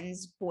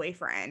friend's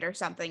boyfriend or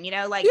something,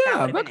 like that yeah, would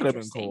have that been could have been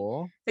interesting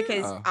cool.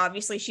 because Yeah,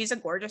 obviously she's a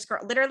gorgeous girl.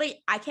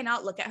 Literally, I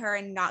cannot look at her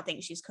and not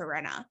think she's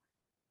Corinna.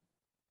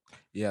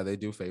 yeah, they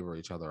do favor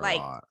each other a Like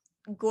lot.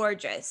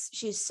 gorgeous.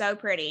 She's so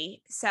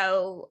pretty.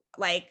 So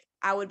like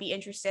I would be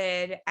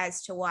interested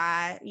as to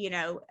why,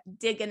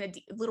 dig in a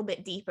little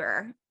bit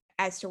deeper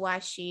as to why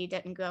she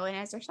didn't go in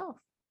as herself.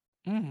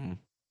 Mm.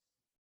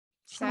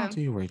 Shout out So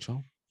to you,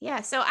 Rachel.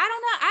 yeah, so I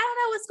don't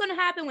know what's going to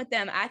happen with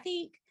them. I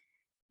think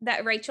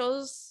that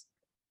Rachel's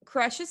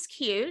crush is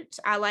cute.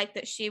 I like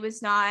that she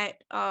was not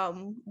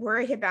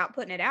worried about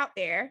putting it out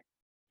there.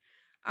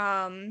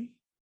 Um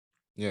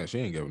Yeah, she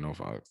ain't giving no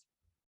fucks.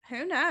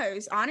 who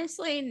knows?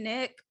 Honestly,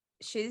 Nick,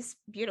 she's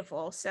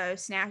beautiful, so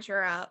snatch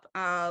her up.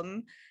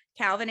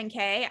 Calvin and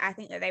Kay, I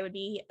think that they would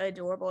be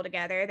adorable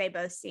together. They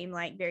both seem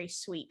like very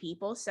sweet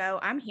people, so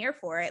I'm here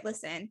for it.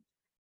 Listen,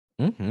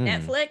 Mm-hmm.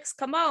 Netflix,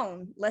 come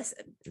on. Let's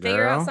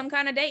figure out Girl, some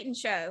kind of dating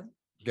show.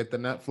 get the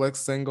Netflix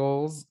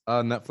singles,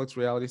 Netflix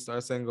reality star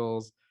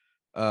singles,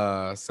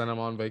 send them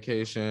on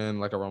vacation,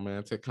 like a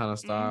romantic kind of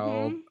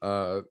style,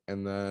 Mhm.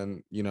 and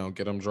then,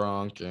 get them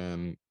drunk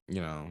and,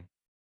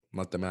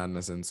 let the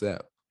madness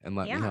insip and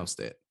let me Yeah. host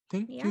it.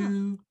 Thank Yeah.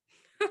 you.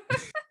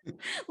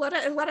 Let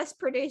us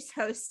produce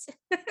host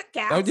Oh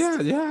cast.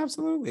 yeah, yeah,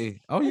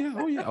 absolutely. Oh yeah,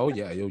 oh yeah, oh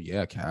yeah, oh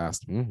yeah,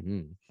 cast.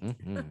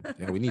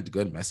 Yeah, we need the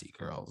good messy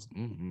girls.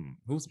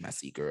 Who's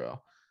messy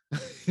girl?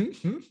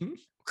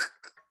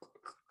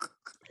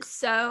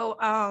 So,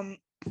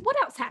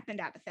 what else happened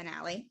at the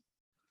finale?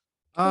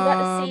 We got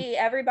to um, see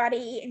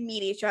everybody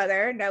meet each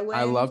other. No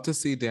I love one. to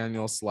see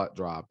Daniel slut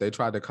drop. They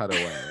tried to cut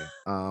away,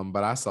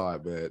 but I saw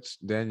it, bitch.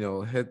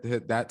 Daniel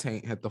hit that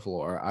taint hit the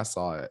floor. I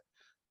saw it.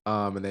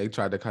 And they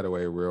tried to cut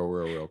away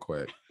real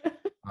quick.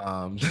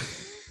 Um,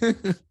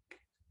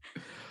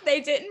 They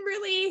didn't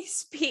really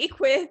speak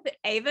with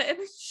Ava and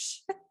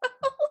Michelle,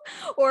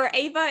 or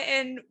Ava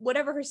and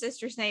whatever her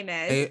sister's name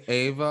is.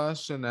 Ava,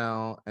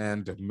 Chanel,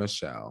 and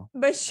Michelle.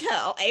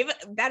 Michelle, Ava,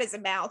 that is a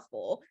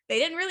mouthful. They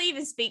didn't really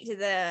even speak to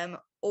them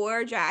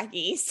or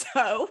Jackie.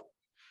 So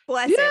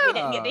bless it. We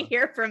didn't get to Yeah,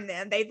 hear from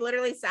them. They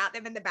literally sat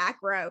them in the back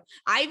row.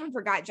 I even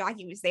forgot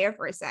Jackie was there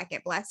for a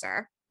second. Bless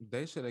her.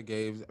 they should have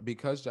gave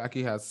because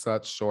Jackie has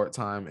such short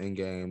time in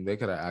game. They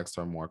could have asked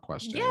her more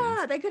questions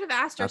Yeah, they could have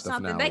asked her at the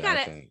something. They finale. I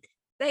gotta think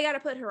they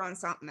gotta put her on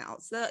something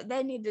else.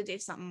 They need to do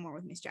something more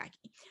with Miss Jackie.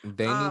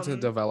 they need to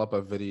develop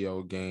a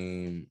video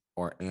game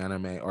or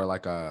anime or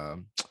like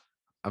I'm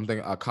thinking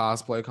a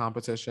cosplay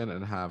competition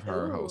and have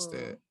her host Ooh.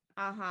 it.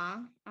 Uh-huh.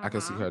 I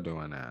could see Uh-huh. her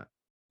doing that.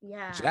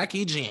 Yeah.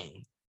 Jackie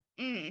Jean.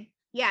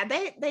 Yeah,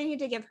 they need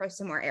to give her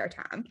some more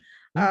airtime.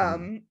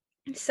 Mhm.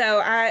 So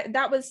I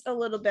that was a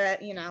little bit,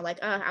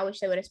 like I wish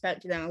they would have spoke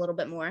to them a little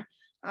bit more.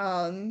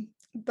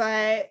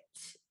 But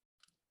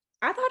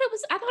I thought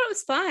it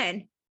was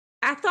fun.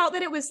 I thought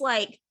that it was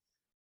like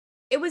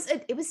it was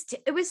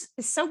it's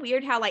so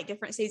weird how like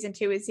different season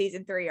 2 and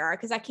season 3 are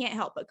because I can't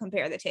help but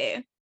compare the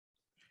two.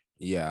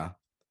 Yeah,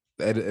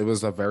 it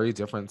was a very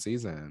different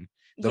season.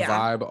 The Yeah.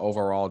 vibe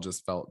overall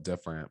just felt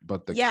different,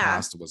 but the Yeah.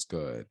 cast was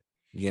good,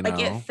 you Like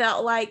it know?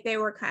 felt like they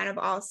were kind of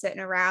all sitting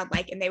around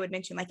like and they would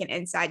mention like an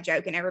inside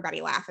joke and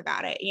everybody laugh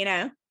about it.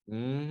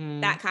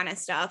 Hmm. That kind of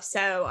stuff.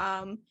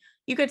 So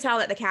you could tell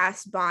that the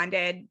cast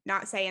bonded,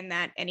 not saying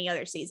that any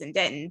other season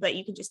didn't, but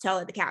you could just tell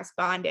that the cast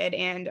bonded.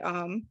 And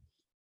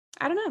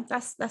I don't know.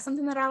 That's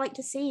something that I like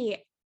to see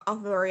off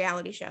of a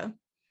reality show.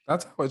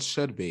 That's how it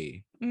should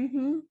be.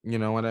 Mm-hmm. You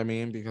know what I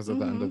mean? Because at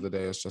the end of Mm-hmm. the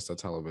day, it's just a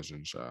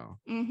television show.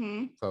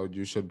 Mm-hmm. So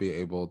you should be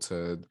able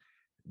to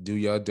do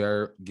your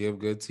dirt, give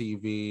good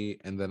TV,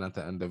 and then at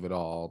the end of it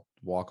all,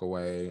 walk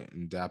away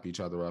and dap each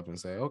other up and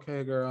say,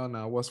 okay, girl,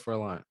 now what's for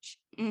lunch?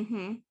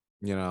 Mm-hmm.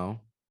 You know?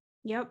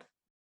 Yep.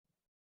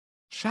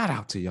 Shout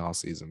out to y'all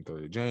season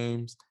 3.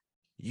 James,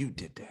 you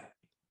did that.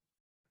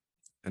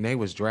 And they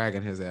was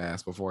dragging his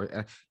ass before.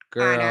 I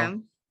Girl,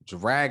 know.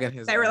 dragging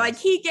his They were like,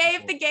 ass. he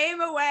gave the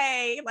game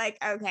away. Like,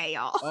 okay,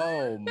 y'all.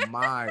 Oh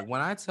my. When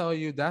I tell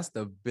you that's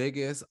the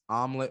biggest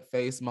omelet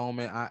face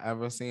moment I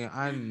ever seen,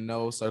 I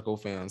know Circle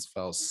fans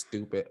felt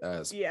stupid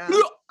as Yeah.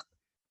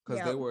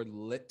 because they Yep. were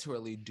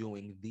literally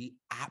doing the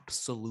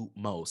absolute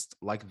most,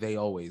 like they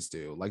always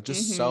do, like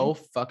just Mm-hmm. so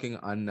fucking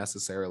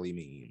unnecessarily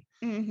mean.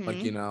 Like,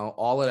 Mm-hmm.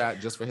 all of that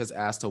just for his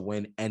ass to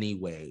win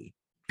anyway.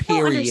 I don't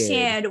Period.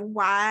 understand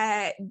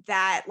why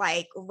that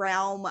like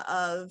realm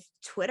of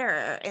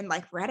Twitter and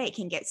like Reddit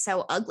can get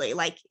so ugly.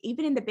 Like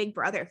even in the Big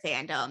Brother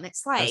fandom,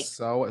 it's like, It's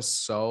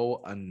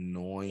so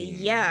annoying.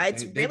 yeah,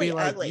 it's They be really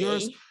like,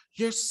 ugly.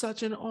 you're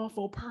such an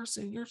awful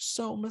person. You're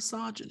so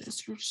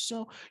misogynist. You're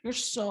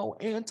so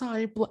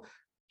anti-black.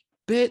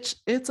 Bitch,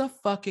 it's a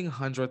fucking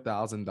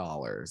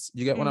 $100,000.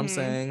 You get what I'm Mm-hmm.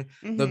 saying?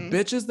 The Mm-hmm.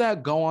 bitches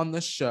that go on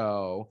the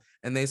show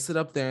and they sit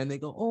up there and they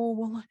go, oh,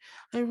 well,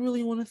 I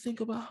really want to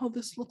think about how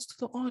this looks to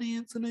the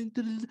audience. And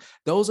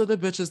those are the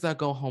bitches that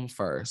go home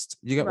first.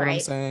 You get what I'm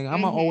Right. saying? I'm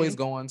going to always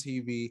go on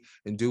TV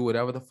and do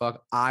whatever the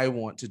fuck I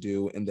want to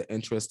do in the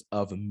interest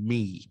of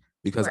me,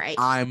 because Right.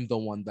 I'm the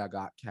one that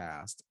got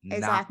cast, not the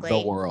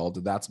Exactly.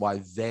 world. That's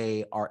why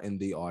they are in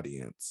the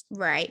audience.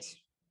 Right.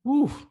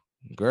 Whew,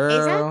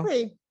 girl.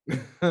 Exactly.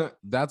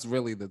 That's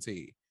really the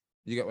tea.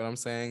 You get what I'm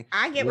saying?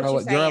 I get what you're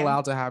You're saying.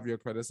 allowed to have your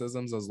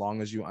criticisms as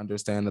long as you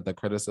understand that the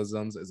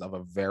criticisms is of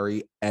a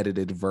very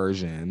edited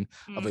version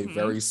of a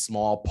very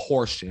small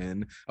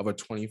portion of a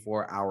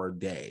 24-hour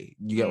day.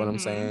 You get what I'm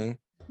saying?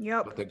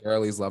 Yep. But the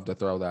girlies love to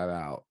throw that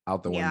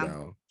out the Yeah.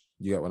 window.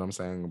 You get what I'm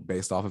saying?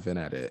 Based off of an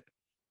edit.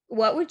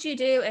 What would you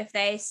do if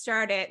they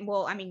started?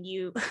 Well, I mean,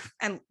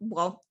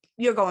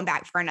 you're going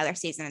back for another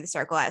season of The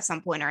Circle at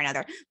some point or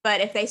another.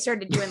 But if they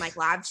started doing like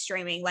live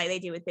streaming like they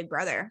do with Big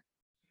Brother,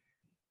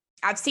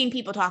 I've seen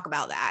people talk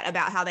about that,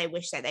 about how they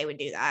wish that they would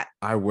do that.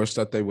 I wish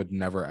that they would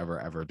never, ever,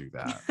 ever do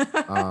that.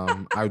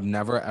 I would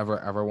never, ever,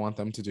 ever want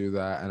them to do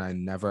that. And I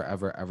never,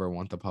 ever, ever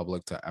want the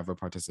public to ever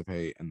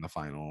participate in the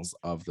finals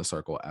of The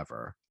Circle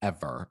ever,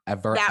 ever,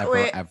 ever, That ever,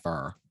 would-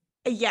 ever.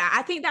 Yeah,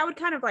 I think that would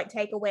kind of like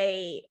take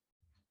away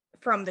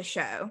from the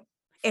show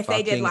if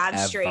they did Fucking live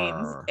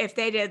streams, ever. if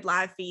they did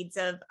live feeds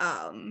of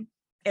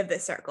The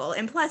Circle.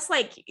 And plus,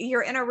 like,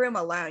 you're in a room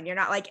alone, you're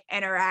not like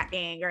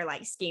interacting or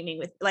like scheming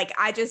with, like,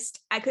 I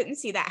couldn't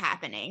see that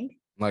happening.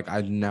 Like,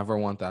 I never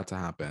want that to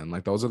happen.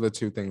 Like, those are the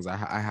two things I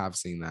have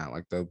seen that,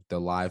 like the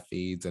live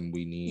feeds, and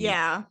we need,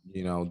 Yeah.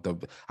 you know,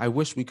 I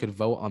wish we could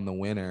vote on the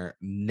winner.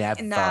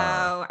 Never.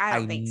 No, I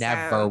don't think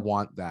never so.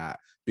 want that,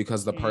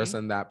 because the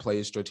person that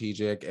plays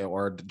strategic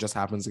or just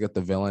happens to get the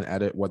villain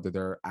edit, whether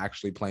they're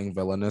actually playing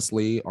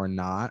villainously or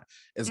not,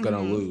 is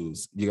gonna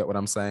lose. You get what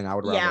I'm saying? I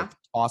would rather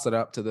toss it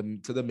up to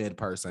the mid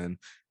person.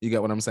 You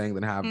get what I'm saying?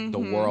 Than have the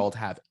world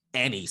have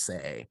any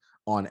say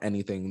on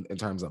anything in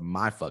terms of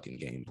my fucking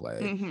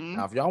gameplay.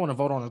 Now, if y'all want to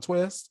vote on a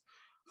twist,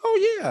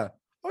 oh yeah,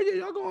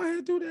 y'all go ahead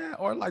and do that.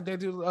 Or like they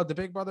do the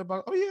Big Brother,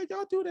 oh yeah,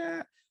 y'all do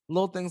that.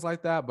 Little things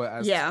like that. But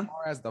as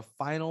far as the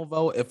final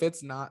vote, if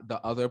it's not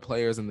the other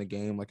players in the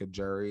game, like a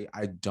jury,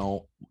 I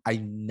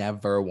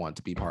never want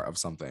to be part of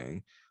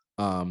something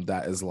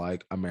that is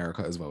like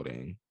America is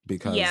voting,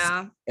 because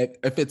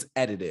if it's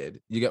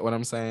edited, you get what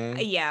I'm saying?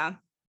 Yeah,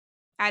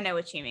 I know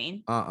what you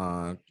mean.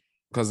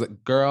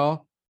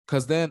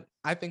 Because then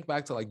I think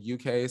back to like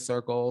UK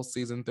Circle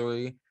season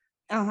 3.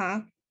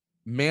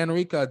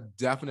 Manrika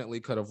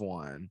definitely could have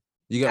won.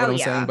 You get what I'm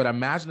saying? But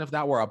imagine if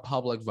that were a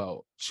public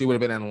vote. She would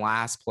have been in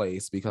last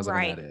place because of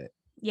an edit.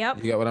 Yep.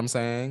 You get what I'm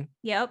saying?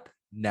 Yep.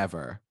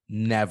 Never.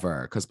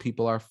 Because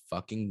people are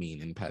fucking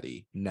mean and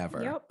petty.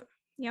 Never.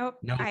 Yep.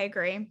 No. I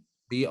agree.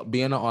 Be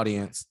in the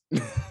audience. Be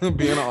in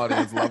the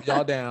audience. Love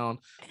y'all down.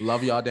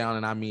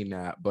 And I mean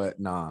that, but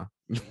nah.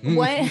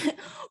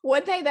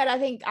 One thing that I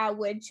think I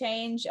would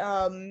change,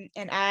 and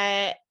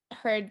I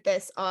heard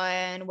this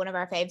on one of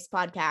our faves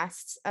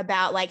podcasts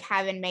about like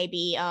having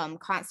maybe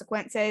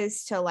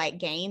consequences to like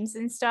games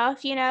and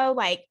stuff, you know,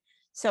 like,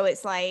 so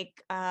it's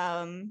like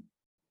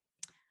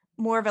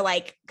more of a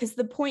like, because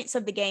the points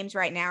of the games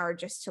right now are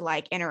just to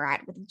like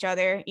interact with each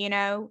other, you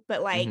know,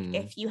 but like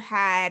if you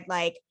had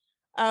like,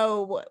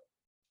 oh,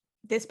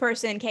 this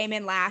person came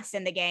in last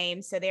in the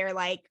game, so they're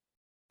like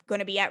going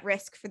to be at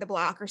risk for the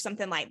block or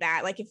something like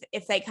that, like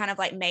if they kind of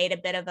like made a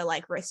bit of a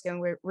like risk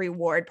and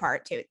reward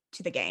part to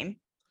the game.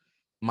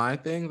 My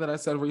thing that I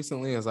said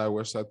recently is I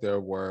wish that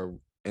there were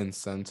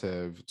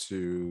incentive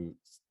to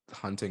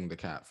hunting the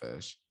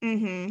catfish,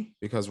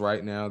 because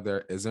right now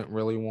there isn't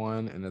really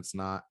one, and it's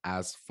not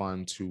as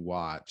fun to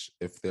watch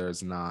if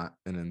there's not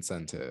an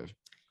incentive.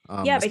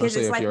 Because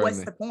it's like,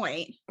 what's the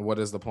point? What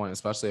is the point?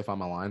 Especially if I'm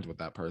aligned with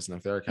that person.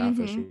 If they're a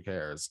catfish, who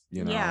cares?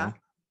 You know?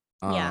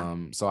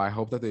 So I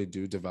hope that they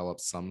do develop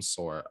some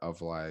sort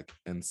of like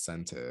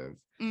incentive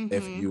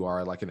if you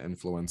are like an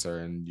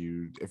influencer and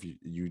if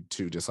you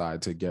two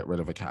decide to get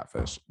rid of a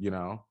catfish, you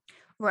know?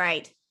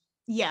 Right.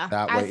 Yeah.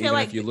 That way, even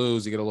like if you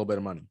lose, you get a little bit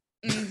of money.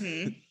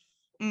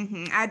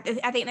 I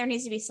think there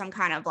needs to be some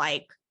kind of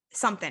like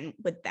something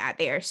with that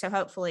there. So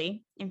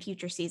hopefully in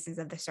future seasons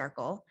of The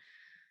Circle,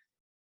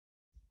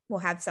 we'll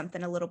have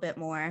something a little bit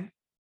more,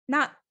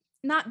 not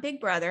Big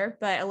Brother,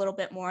 but a little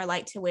bit more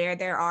like to where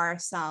there are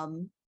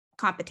some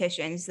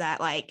competitions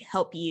that like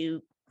help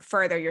you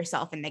further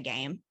yourself in the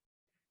game.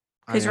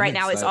 Because right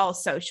now it's all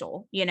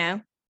social, you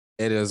know?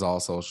 It is all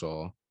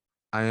social.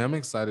 I am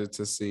excited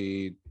to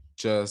see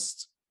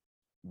just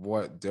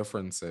what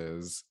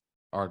differences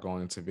are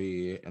going to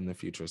be in the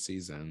future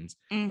seasons,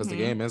 because the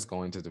game is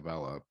going to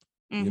develop.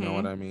 You know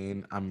what I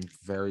mean? I'm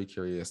very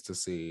curious to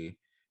see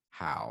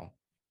how.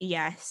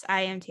 Yes,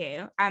 I am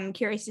too. I'm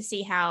curious to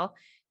see how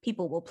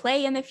people will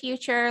play in the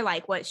future,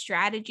 like what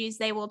strategies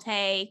they will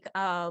take.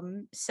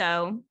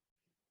 So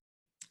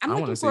I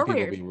want to see people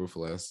be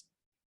ruthless.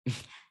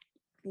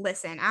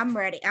 Listen, I'm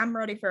ready. I'm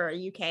ready for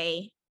a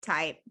UK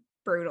type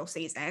brutal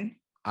season.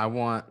 I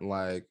want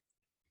like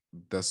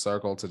the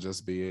circle to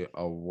just be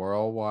a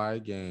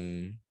worldwide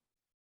game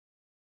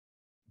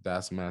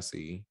that's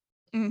messy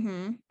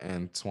Mm-hmm.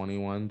 and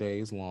 21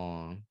 days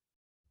long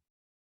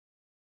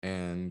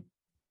and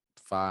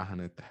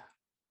 500.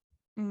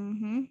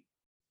 Mm-hmm.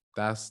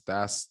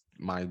 That's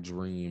my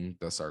dream,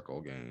 the circle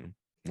game,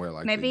 where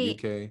like the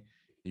Maybe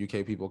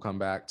UK people come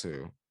back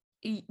too.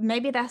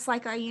 maybe that's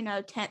like a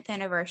 10th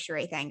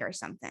anniversary thing or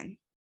something.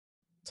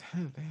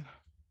 10th,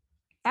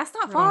 That's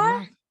not girl,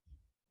 far.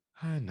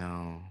 I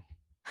know.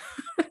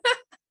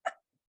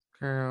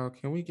 Girl,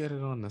 can we get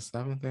it on the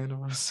 7th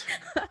anniversary?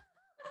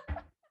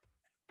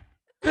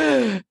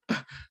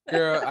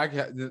 Girl, I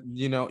can,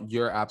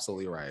 you're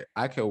absolutely right.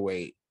 I can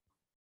wait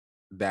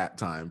that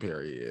time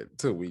period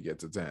till we get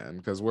to 10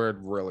 because we're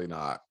really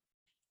not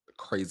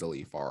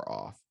crazily far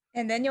off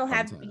And then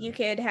from you 10.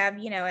 could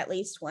have, at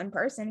least one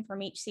person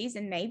from each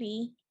season,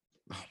 maybe.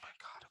 Oh my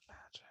God,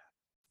 imagine.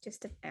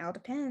 Just it all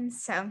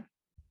depends. So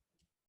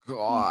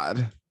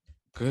God,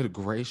 good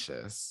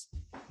gracious.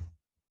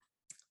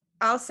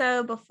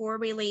 also, before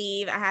we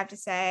leave, I have to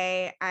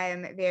say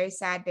I'm very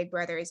sad Big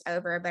Brother is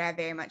over, but I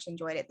very much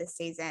enjoyed it this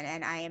season,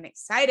 and I am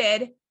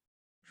excited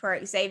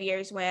for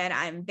Xavier's win.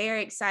 I'm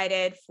very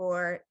excited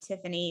for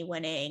Tiffany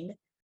winning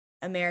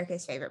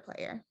America's Favorite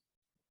Player.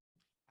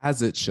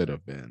 As it should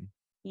have been.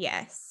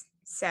 Yes.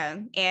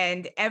 So,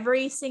 and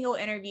every single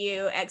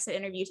exit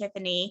interview,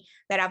 Tiffany,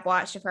 that I've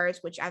watched of hers,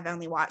 which I've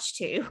only watched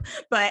two,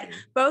 but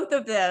both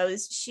of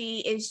those,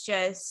 she's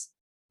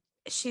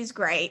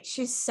great.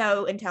 She's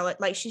so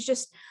intelligent. Like she's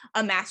just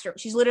a master.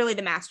 She's literally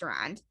the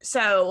mastermind.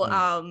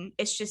 So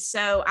it's just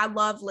so I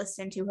love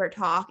listening to her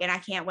talk, and I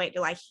can't wait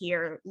to like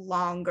hear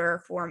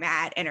longer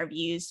format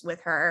interviews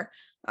with her,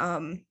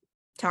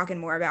 talking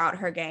more about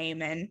her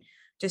game and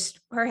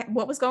just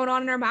what was going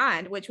on in her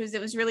mind,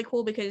 it was really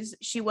cool because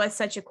she was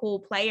such a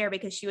cool player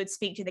because she would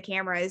speak to the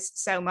cameras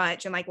so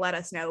much and like let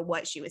us know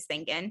what she was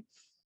thinking.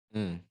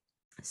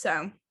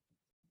 So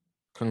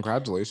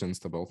congratulations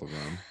to both of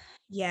them.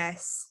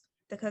 Yes.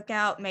 The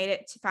cookout made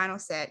it to final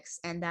 6,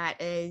 and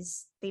that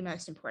is the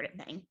most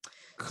important thing.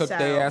 Cook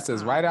their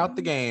asses right out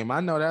the game. I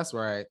know that's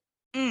right.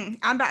 I'm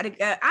about to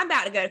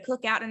go to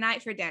cookout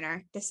tonight for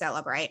dinner to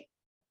celebrate.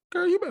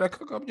 Girl, you better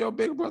cook up your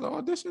Big Brother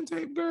audition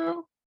tape,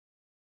 girl.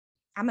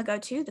 I'm gonna go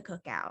to the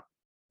cookout.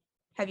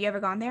 Have you ever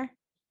gone there?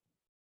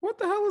 What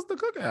the hell is the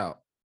cookout?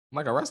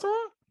 Like a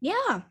restaurant?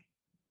 Yeah.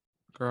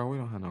 Girl, we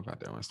don't have no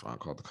goddamn restaurant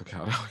called the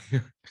Cookout out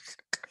here.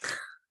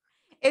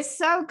 It's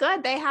so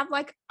good. They have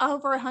like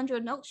over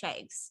 100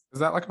 milkshakes. Is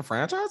that like a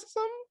franchise or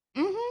something?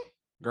 Mm-hmm.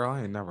 Girl,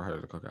 I ain't never heard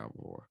of the Cookout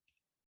before.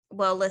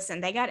 Well,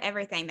 listen, they got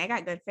everything. They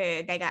got good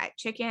food. They got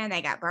chicken.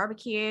 They got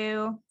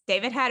barbecue.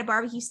 David had a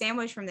barbecue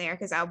sandwich from there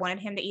because I wanted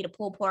him to eat a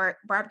pulled pork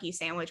barbecue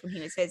sandwich when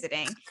he was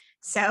visiting.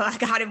 So I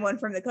got him one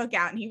from the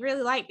cookout, and he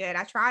really liked it.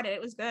 I tried it.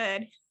 It was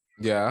good.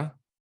 Yeah.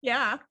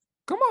 Yeah.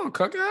 Come on,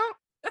 Cookout.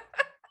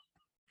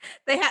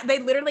 They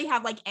literally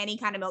have like any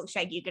kind of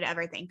milkshake you could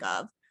ever think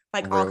of.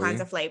 Like all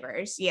kinds of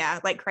flavors. Yeah,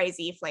 like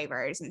crazy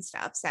flavors and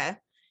stuff. So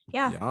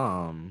yeah.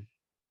 Yum.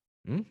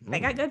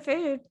 They got good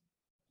food.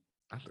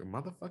 At the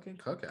motherfucking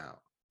Cookout.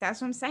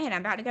 That's what I'm saying.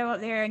 I'm about to go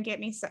up there and get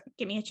me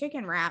a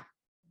chicken wrap.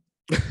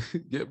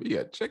 Get me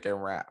a chicken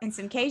wrap. And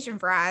some Cajun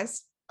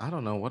fries. I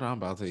don't know what I'm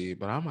about to eat,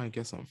 but I might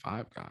get some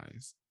Five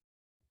Guys.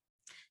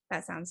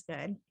 That sounds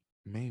good.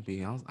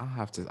 Maybe I'll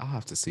have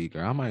to see,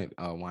 girl. I might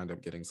wind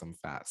up getting some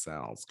Fat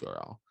Sal's,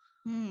 girl.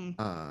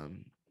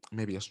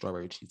 Maybe a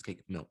strawberry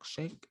cheesecake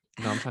milkshake.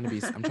 No, I'm trying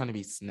to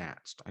be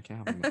snatched. I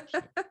can't have a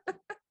milkshake.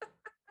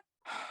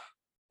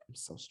 I'm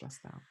so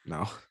stressed out.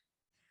 No.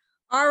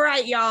 All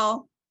right,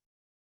 y'all.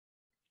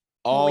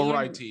 All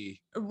righty.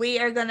 We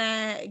are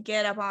gonna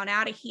get up on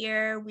out of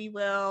here. We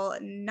will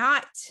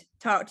not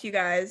talk to you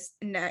guys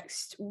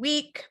next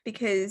week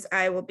because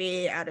I will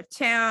be out of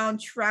town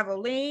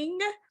traveling.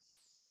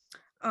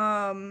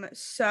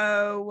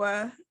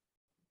 So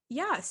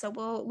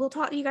we'll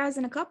talk to you guys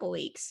in a couple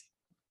weeks.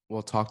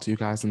 We'll talk to you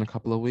guys in a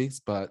couple of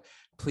weeks, but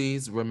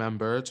please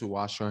remember to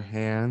wash your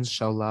hands,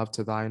 show love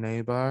to thy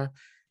neighbor,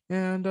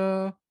 and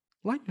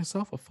light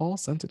yourself a fall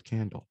scented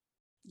candle.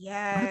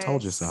 Yes. I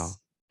told you so.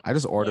 I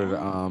just ordered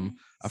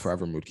a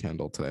Forever Mood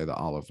candle today, the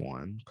olive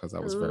one, because I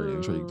was very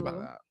intrigued by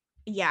that.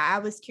 Yeah, I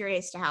was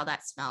curious to how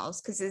that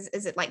smells because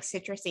is it like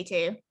citrusy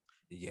too?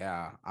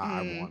 Yeah,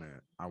 I want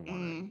it. I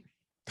want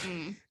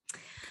it.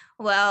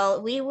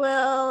 Well, we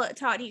will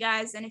talk to you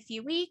guys in a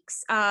few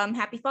weeks.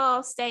 Happy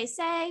fall. Stay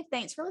safe.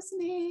 Thanks for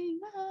listening.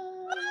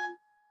 Bye.